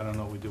Christie, I don't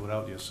know what we do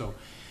without you, so,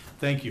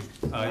 thank you.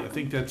 I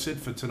think that's it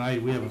for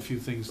tonight, we have a few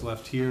things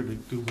left here to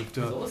do, but,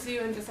 So we'll see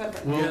you in December.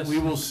 Yes. we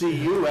will see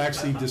you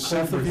actually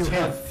December Both of you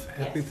 10th,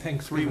 Happy Yes.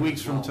 Thanksgiving. 3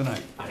 weeks from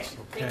tonight. Okay,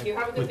 Okay. thank you,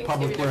 have a good With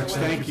Public Thanksgiving,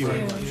 Works,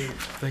 everyone. thank you.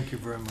 Thank you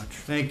very much.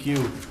 Thank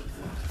you.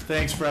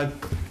 Thanks, Fred.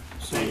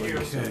 Thank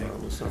you.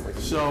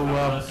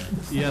 So,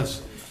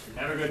 yes,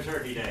 Have a good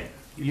turkey day.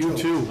 you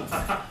too.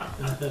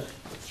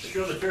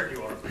 Sure the turkey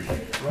won't appreciate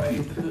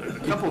it.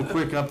 A couple of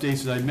quick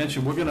updates, as I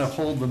mentioned, we're gonna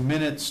hold the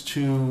minutes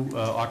to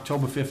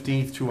October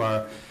 15th to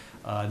our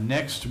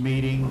next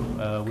meeting.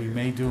 We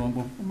may do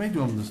them,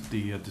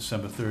 the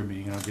December 3rd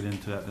meeting, and I'll get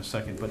into that in a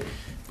second, but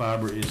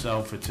Barbara is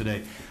out for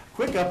today.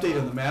 Quick update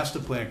on the master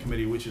plan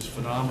committee, which is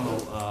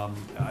phenomenal.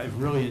 I've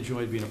really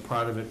enjoyed being a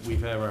part of it.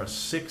 We've had our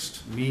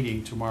 6th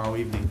meeting tomorrow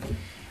evening.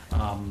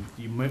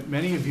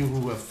 Many of you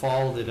who have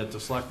followed it at the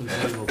selectmen's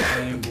level,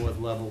 planning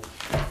board level,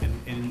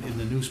 in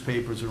the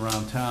newspapers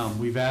around town,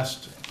 we've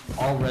asked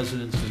all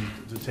residents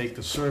to take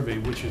the survey,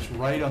 which is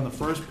right on the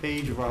first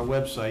page of our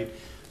website.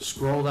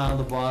 Scroll down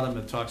to the bottom,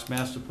 it talks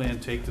master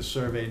plan, take the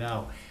survey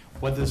now.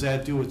 What does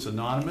that do? It's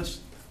anonymous.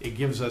 It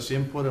gives us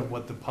input on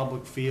what the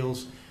public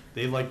feels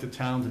they'd like the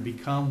town to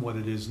become, what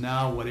it is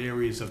now, what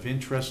areas of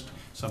interest.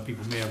 Some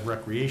people may have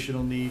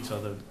recreational needs,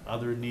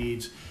 other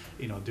needs.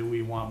 You know, do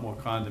we want more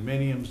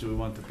condominiums? Do we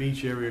want the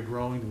beach area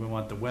growing? Do we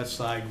want the west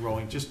side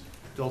growing? Just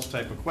those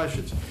type of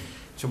questions.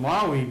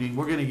 Tomorrow evening,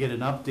 we're gonna get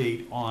an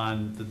update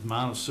on the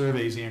amount of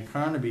surveys. Ann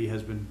Carnaby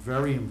has been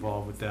very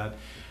involved with that.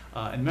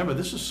 And remember,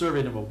 this is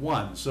survey number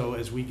 1, so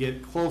as we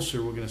get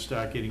closer, we're gonna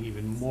start getting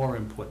even more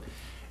input.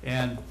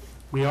 And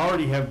we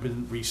already have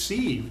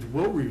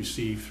will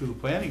receive through the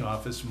planning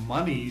office,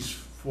 monies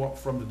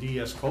from the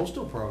DS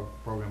Coastal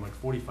program, like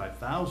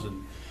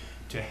 45,000,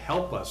 to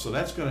help us. So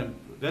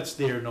that's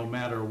there no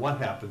matter what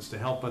happens, to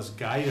help us,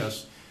 guide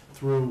us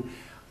through.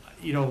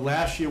 You know,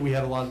 last year, we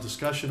had a lot of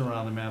discussion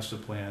around the master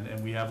plan,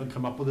 and we haven't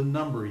come up with a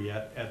number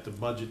yet at the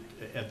budget,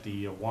 at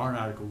the warrant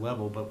article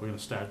level, but we're gonna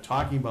start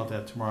talking about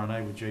that tomorrow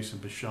night with Jason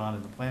Bashan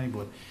and the planning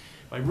board.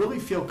 I really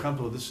feel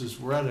comfortable,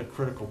 we're at a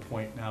critical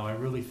point now. I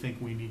really think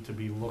we need to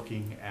be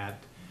looking at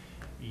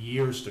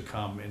years to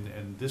come,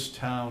 and this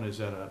town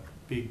is at a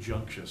big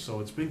juncture, so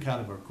it's been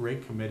kind of a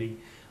great committee.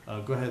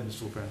 Go ahead,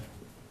 Mr. LeBrun.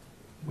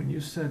 When you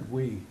said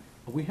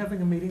are we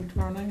having a meeting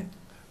tomorrow night?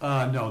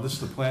 No, this is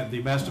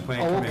the master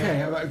plan Oh,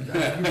 committee.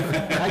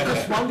 okay, I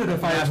just wondered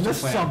if I had Master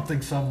missed plan.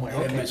 something somewhere. You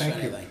didn't Okay, miss thank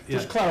you. anything.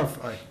 Just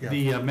clarify, yeah.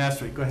 The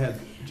master, go ahead.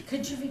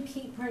 Could you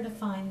repeat where to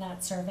find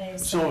that survey?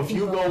 So if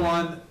you people go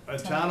on a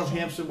can Town of check?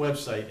 Hampton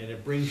website and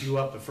it brings you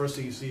up, the first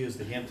thing you see is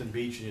the Hampton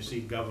Beach and you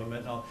see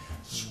government. Now,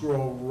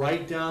 scroll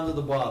right down to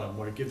the bottom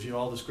where it gives you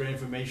all this great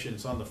information.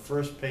 It's on the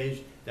first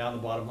page, down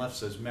the bottom left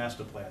says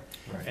master plan.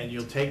 Right. And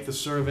you'll take the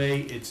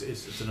survey, it's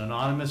an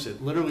anonymous,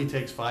 it literally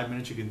takes 5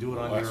 minutes, you can do it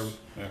on your,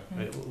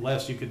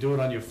 less, you can do it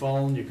on your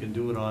phone, you can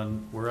do it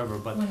on wherever,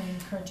 but I want to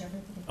encourage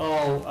everybody.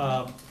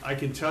 I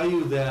can tell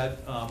you that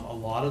a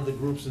lot of the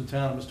groups in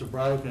town, Mr.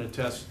 Broderick can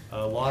attest,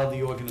 a lot of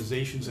the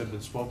organizations have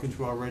been spoken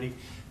to already,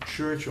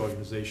 church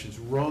organizations,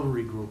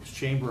 Rotary groups,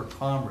 Chamber of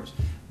Commerce,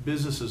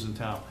 businesses in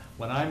town.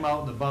 When I'm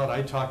out and about,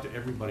 I talk to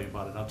everybody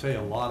about it, and I'll tell you,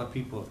 a lot of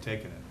people have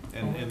taken it,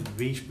 and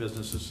beach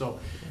businesses, so,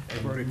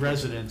 and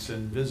residents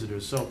and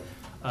visitors, so,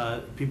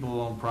 people who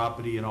own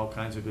property and all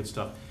kinds of good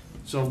stuff.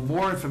 So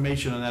more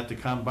information on that to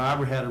come.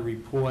 Barbara had a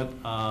report,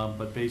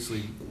 but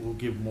basically, we'll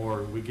give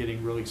more. We're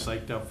getting really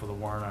psyched up for the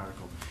warrant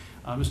article.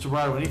 Mr.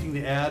 Ryder, anything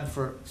to add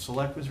for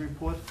Selectmen's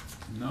report?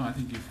 No, I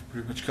think you've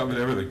pretty much covered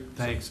everything.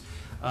 Thanks.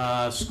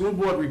 School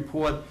board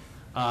report,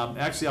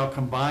 actually, I'll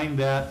combine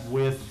that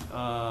with,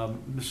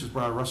 Mrs.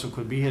 Brown Russell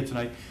couldn't be here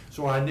tonight.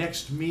 So our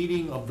next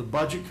meeting of the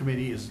budget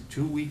committee is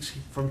 2 weeks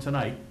from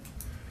tonight.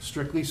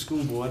 Strictly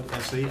school board,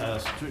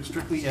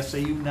 strictly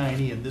SAU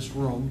 90 in this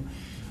room.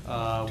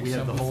 We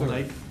have the whole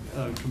night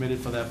committed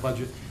for that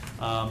budget.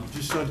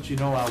 Just so that you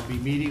know, I'll be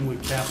meeting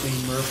with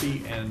Kathleen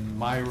Murphy and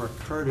Myra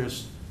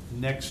Curtis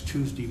next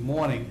Tuesday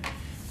morning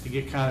to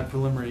get kind of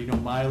preliminary, you know,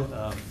 did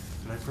I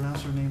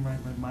pronounce her name right?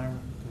 Myra?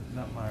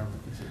 Not Myra,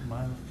 is it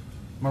Myra?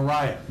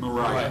 Mariah,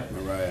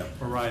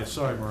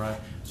 sorry, Mariah.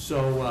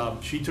 So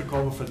she took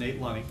over for Nate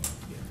Lunny.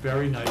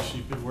 Very nice,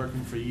 she's been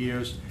working for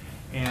years.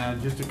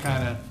 And just to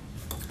kind of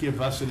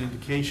give us an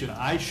indication,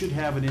 I should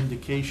have an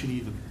indication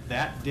either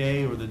that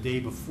day or the day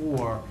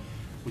before,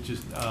 which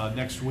is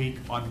next week,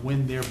 on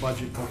when their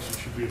budget books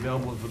should be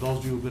available. And for those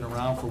of you who've been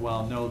around for a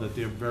while, know that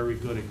they're very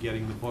good at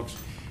getting the books,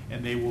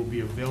 and they will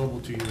be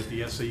available to you at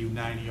the SAU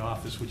 90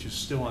 office, which is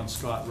still on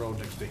Scott Road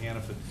next to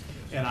Hannaford.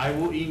 And I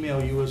will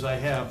email you, as I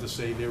have, to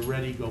say they're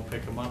ready, go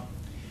pick them up.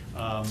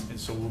 And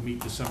so we'll meet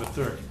December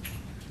 3rd.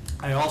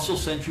 I also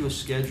sent you a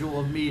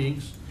schedule of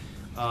meetings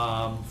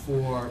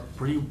for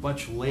pretty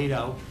much laid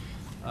out.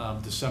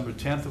 December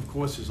 10th, of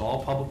course, is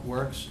all Public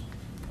Works.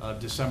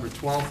 December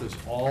 12th is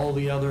all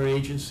the other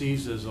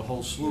agencies. There's a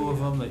whole slew of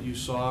them that you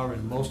saw,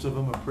 and most of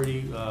them are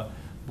pretty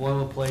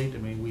boilerplate. I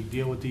mean, we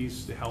deal with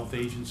these, the health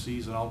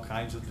agencies and all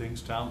kinds of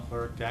things, town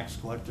clerk, tax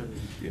collector,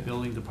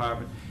 building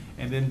department.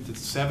 And then the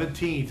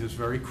 17th is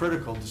very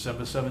critical,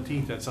 December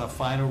 17th, that's our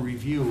final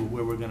review,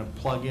 where we're gonna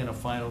plug in a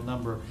final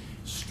number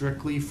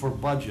strictly for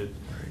budget.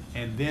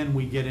 And then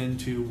we get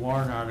into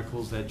warrant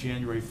articles that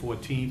January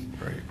 14th,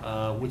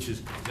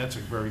 that's a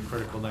very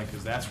critical night,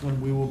 because that's when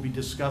we will be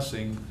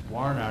discussing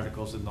warrant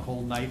articles, and the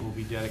whole night will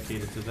be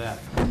dedicated to that.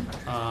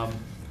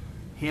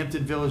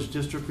 Hampton Village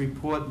District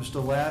Report,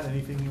 Mr. Ladd,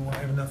 anything you want? I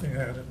have nothing to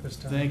add at this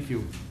time. Thank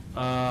you.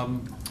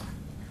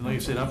 Like I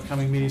said,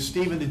 upcoming meetings.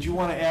 Stephen, did you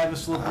want to add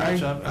this little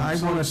bit? I'm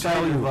so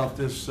excited about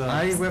this.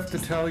 I have to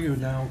tell you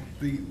now,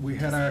 we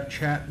had our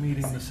chat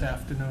meeting this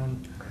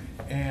afternoon,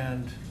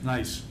 and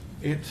Nice.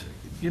 it's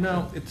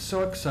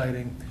so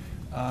exciting.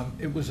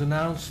 It was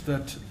announced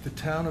that the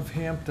town of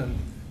Hampton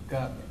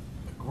got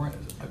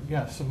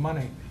some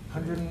money,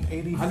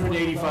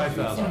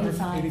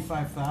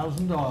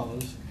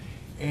 $185,000,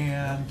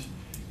 and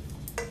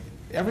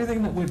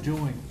everything that we're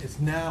doing is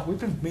now, we've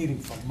been meeting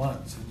for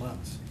months and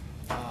months.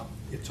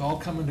 It's all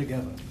coming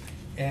together.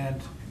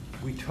 And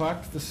we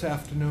talked this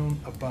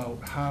afternoon about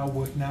how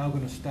we're now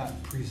going to start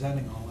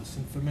presenting all this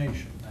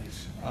information.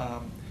 Nice.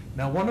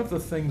 Now, one of the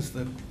things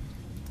that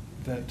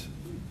the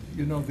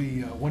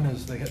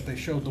winners, they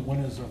showed the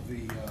winners of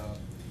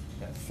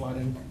that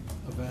flooding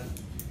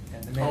event,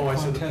 and they made a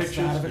contest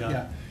out of it.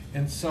 Yeah.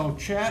 And so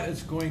Chat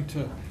is going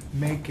to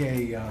make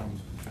a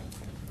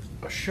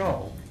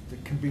show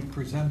that can be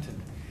presented,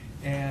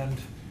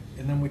 and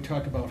then we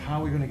talked about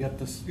how we're going to get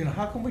this,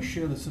 how can we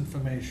share this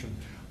information?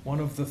 One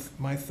of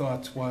my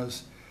thoughts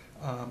was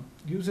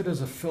use it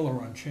as a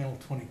filler on Channel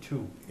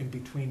 22 in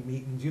between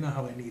meetings. You know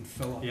how they need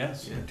filler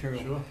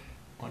material. Sure.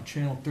 On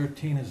Channel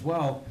 13 as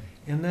well.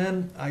 And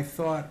then I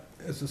thought,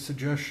 as a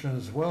suggestion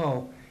as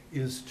well,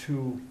 is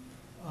to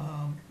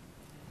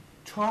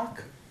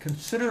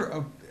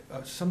consider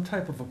some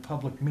type of a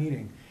public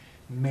meeting.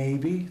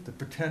 Maybe the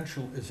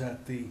potential is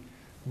at the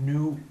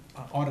new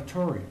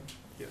auditorium.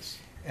 Yes.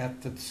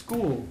 At the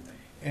school,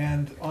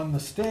 and on the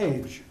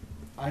stage,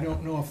 I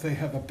don't know if they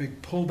have a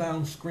big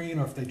pull-down screen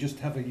or if they just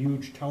have a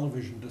huge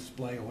television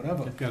display or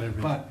whatever. They've got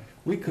everything. But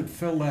we could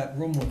fill that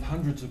room with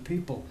hundreds of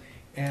people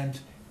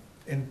and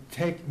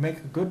make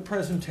a good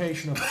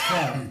presentation of the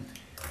town,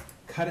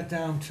 cut it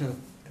down to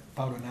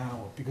about an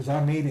hour, because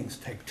our meetings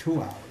take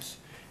 2 hours,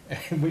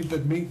 and we've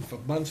been meeting for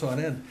months on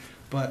end.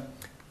 But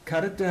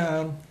cut it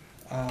down.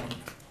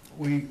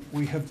 We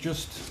have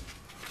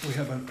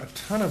a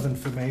ton of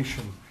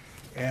information,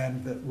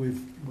 and that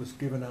was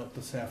given out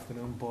this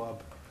afternoon,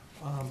 Bob.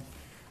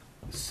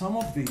 Some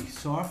of the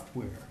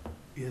software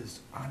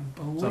is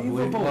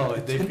unbelievable. Well,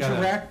 It's they've got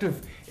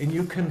interactive, and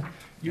you can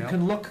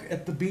look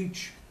at the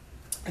beach,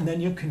 and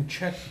then you can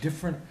check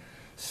different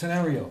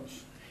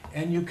scenarios,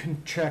 and you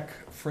can check,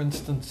 for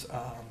instance,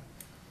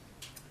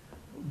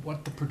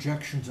 what the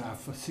projections are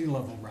for sea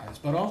level rise,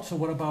 but also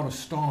what about a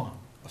storm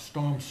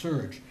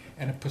surge,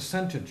 and a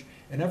percentage.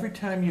 And every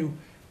time you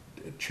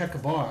check a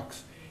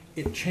box,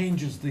 it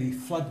changes the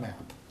flood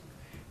map.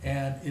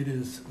 And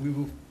we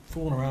were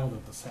fooling around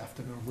with it this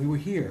afternoon. We were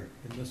here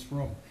in this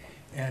room,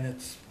 and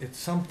it's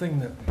something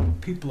that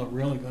people are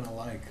really gonna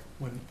like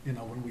when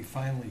we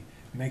finally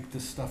make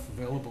this stuff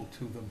available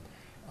to them.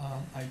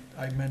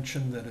 I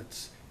mentioned that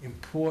it's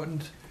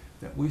important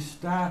that we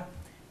start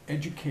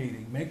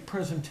educating, make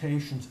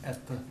presentations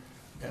at the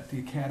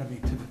academy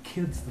to the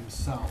kids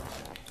themselves,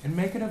 and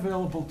make it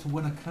available to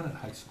Winnicott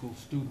High School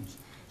students,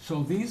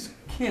 So these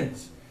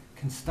kids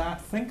can start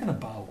thinking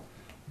about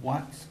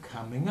what's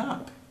coming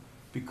up,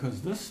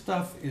 because this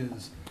stuff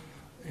is,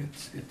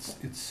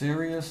 it's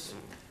serious.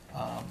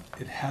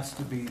 It has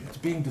to be, it's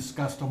being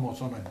discussed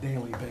almost on a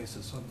daily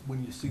basis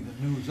when you see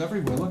the news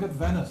everywhere. Look at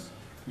Venice,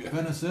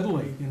 Venice,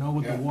 Italy, you know,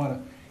 with the water.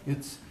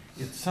 It's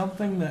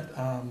something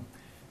that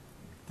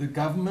the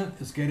government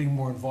is getting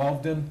more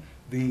involved in.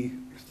 The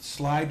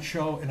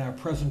slideshow in our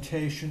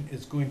presentation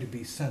is going to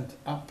be sent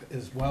up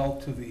as well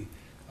to the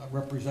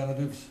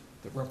representatives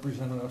that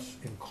represent us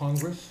in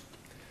Congress.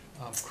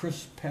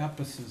 Chris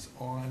Pappas is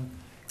on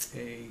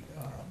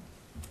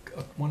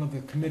one of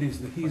the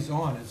committees that he's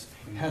on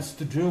has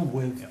to do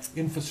with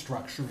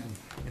infrastructure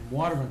and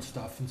water and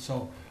stuff. And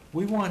so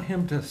we want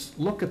him to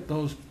look at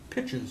those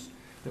pictures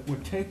that were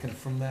taken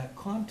from that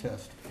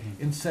contest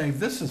and say,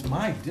 this is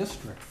my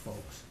district,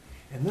 folks,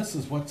 and this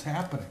is what's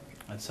happening.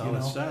 That's how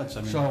it starts,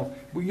 I mean. So,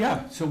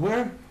 so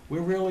we're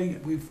really,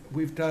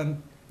 we've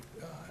done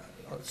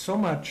so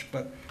much,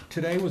 but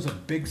today was a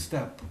big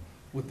step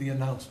with the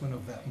announcement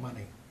of that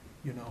money,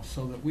 you know,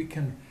 so that we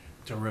can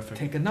Terrific.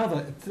 take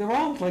another, they're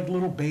all like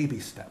little baby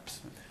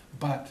steps,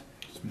 but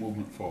It's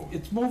moving forward.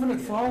 it's moving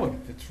it forward.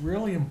 It's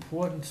really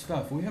important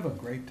stuff. We have a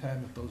great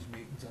time at those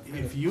meetings. I've got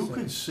If to you say.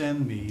 could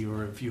send me,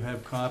 or if you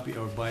have copy,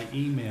 or by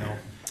email,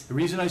 the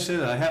reason I say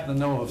that, I happen to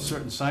know of a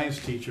certain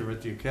science teacher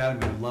at the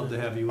academy, I'd love to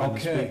have you on to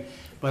speak. Okay.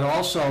 But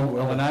also,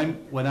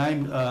 when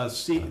I'm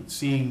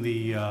seeing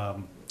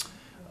the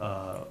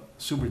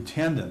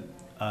superintendent,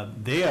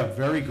 they are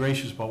very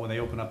gracious about when they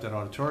open up that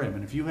auditorium.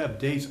 And if you have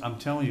dates, I'm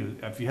telling you,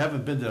 if you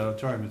haven't been to the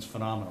auditorium, it's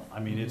phenomenal. I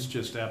mean, it's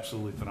just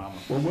absolutely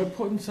phenomenal. Well, we're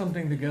putting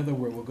something together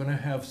where we're gonna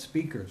have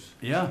speakers.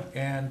 Yeah,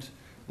 And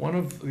one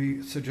of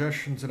the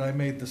suggestions that I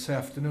made this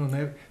afternoon,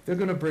 they're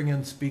gonna bring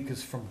in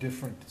speakers from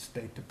different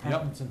state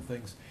departments and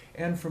things,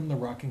 and from the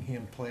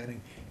Rockingham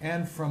Planning,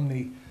 and from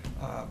the,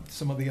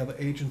 some of the other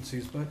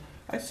agencies. But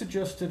I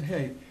suggested,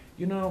 hey,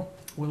 you know,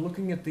 we're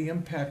looking at the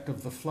impact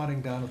of the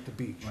flooding down at the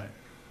beach. right.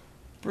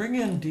 Bring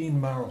in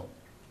Dean Merrill.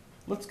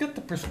 Let's get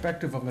the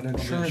perspective of an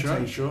insurance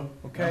agent, Sure.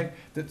 okay,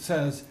 that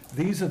says,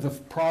 these are the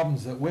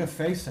problems that we're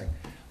facing.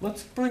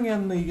 Let's bring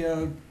in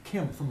the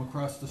Kim from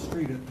across the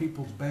street at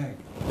People's Bank,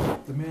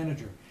 the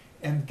manager,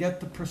 and get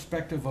the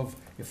perspective of,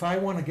 if I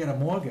want to get a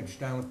mortgage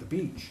down at the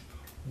beach,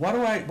 what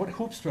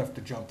hoops do I have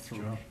to jump through?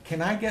 Sure.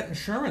 Can I get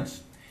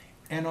insurance?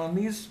 And on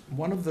these,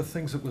 one of the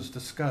things that was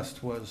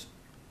discussed was,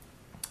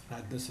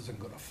 this isn't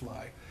gonna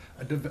fly,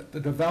 the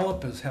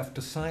developers have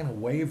to sign a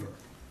waiver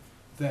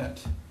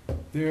that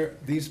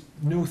these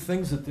new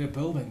things that they're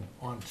building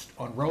on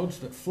roads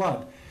that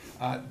flood,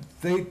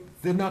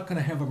 they're not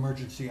gonna have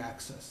emergency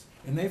access.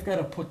 And they've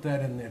gotta put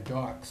that in their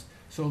docs,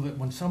 so that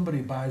when somebody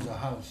buys a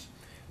house,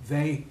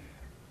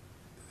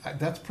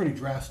 that's pretty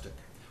drastic.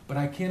 But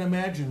I can't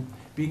imagine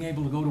being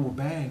able to go to a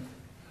bank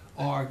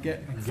or get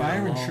And get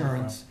fire a loan,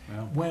 insurance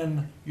yeah.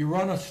 when you're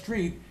on a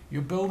street,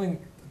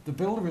 the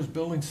builder is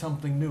building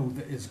something new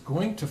that is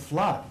going to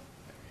flood,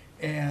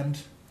 and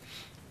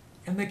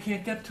they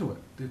can't get to it,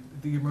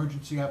 the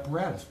emergency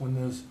apparatus,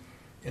 and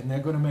they're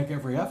gonna make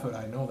every effort,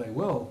 I know they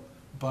will,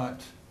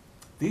 but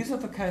these are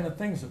the kind of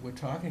things that we're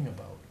talking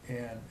about,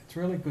 and it's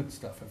really good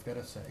stuff, I've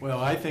gotta say. Well,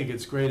 I think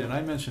it's great, and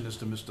I mentioned this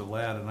to Mr.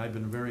 Ladd, and I've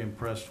been very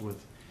impressed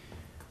with,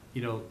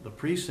 you know, the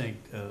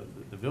precinct,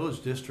 the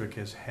village district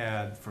has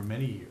had for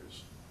many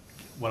years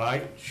what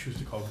I choose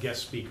to call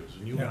guest speakers,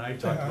 and you and I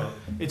talked about,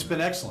 it's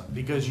been excellent,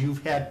 because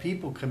you've had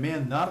people come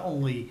in, not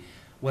only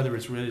whether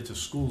it's related to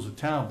schools or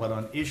town, but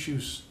on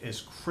issues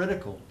as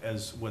critical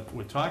as what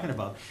we're talking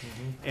about.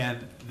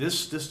 And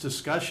this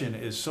discussion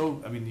is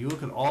so, I mean, you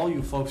look at all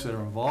you folks that are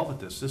involved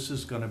with this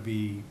is gonna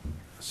be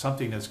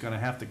something that's gonna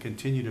have to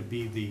continue to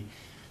be the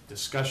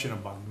discussion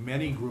among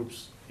many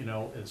groups, you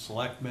know, and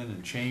selectmen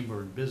and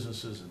chamber and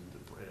businesses and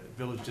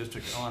village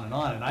district, on,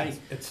 and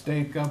It's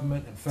state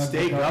government and federal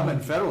state government,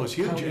 government. federal is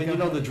huge, County and you know,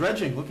 the government.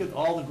 dredging, look at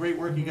all the great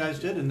work you guys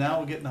did, and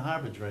now we're getting the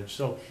harbor dredge,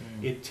 so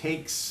it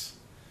takes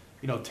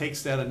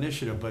that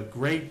initiative, but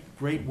great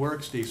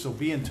work, Steve, so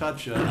be in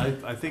touch,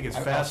 I think it's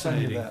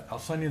fascinating. I'll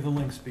send you the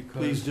links, because.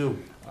 Please do.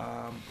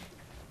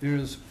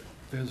 There's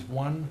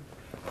one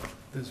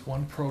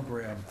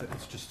program that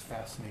is just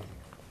fascinating.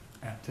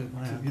 To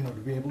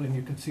be able, and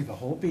you can see the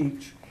whole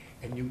beach,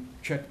 and you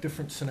check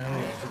different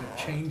scenarios, and it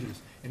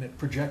changes, and it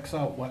projects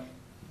out what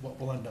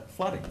will end up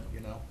flooding, you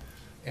know?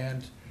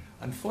 And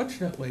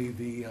unfortunately,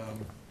 the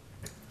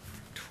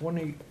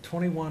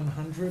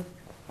 2100,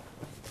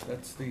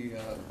 that's the,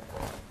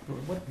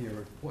 what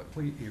year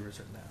is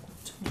it now?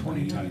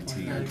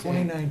 2019.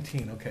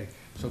 2019, okay,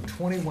 so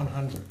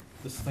 2100,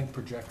 this thing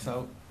projects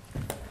out.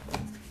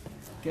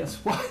 Guess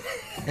what?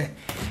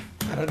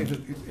 I don't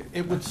even,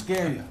 it would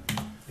scare you.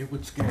 It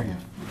would scare you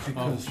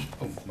because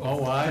of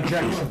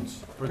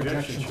projections.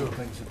 Projections, sure. Of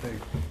things that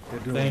they're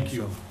doing. Thank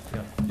you. So,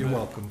 yeah, you're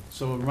welcome.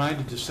 So a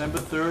reminder, December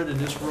 3rd in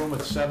this room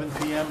at 7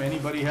 PM.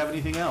 Anybody have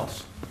anything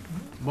else?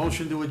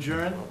 Motion to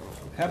adjourn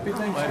Happy by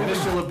Thanksgiving.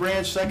 Mr.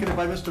 LeBranch, seconded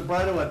by Mr.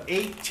 Brido at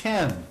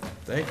 8:10.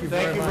 Thank you Thank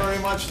very you much. very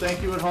much.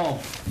 Thank you at home.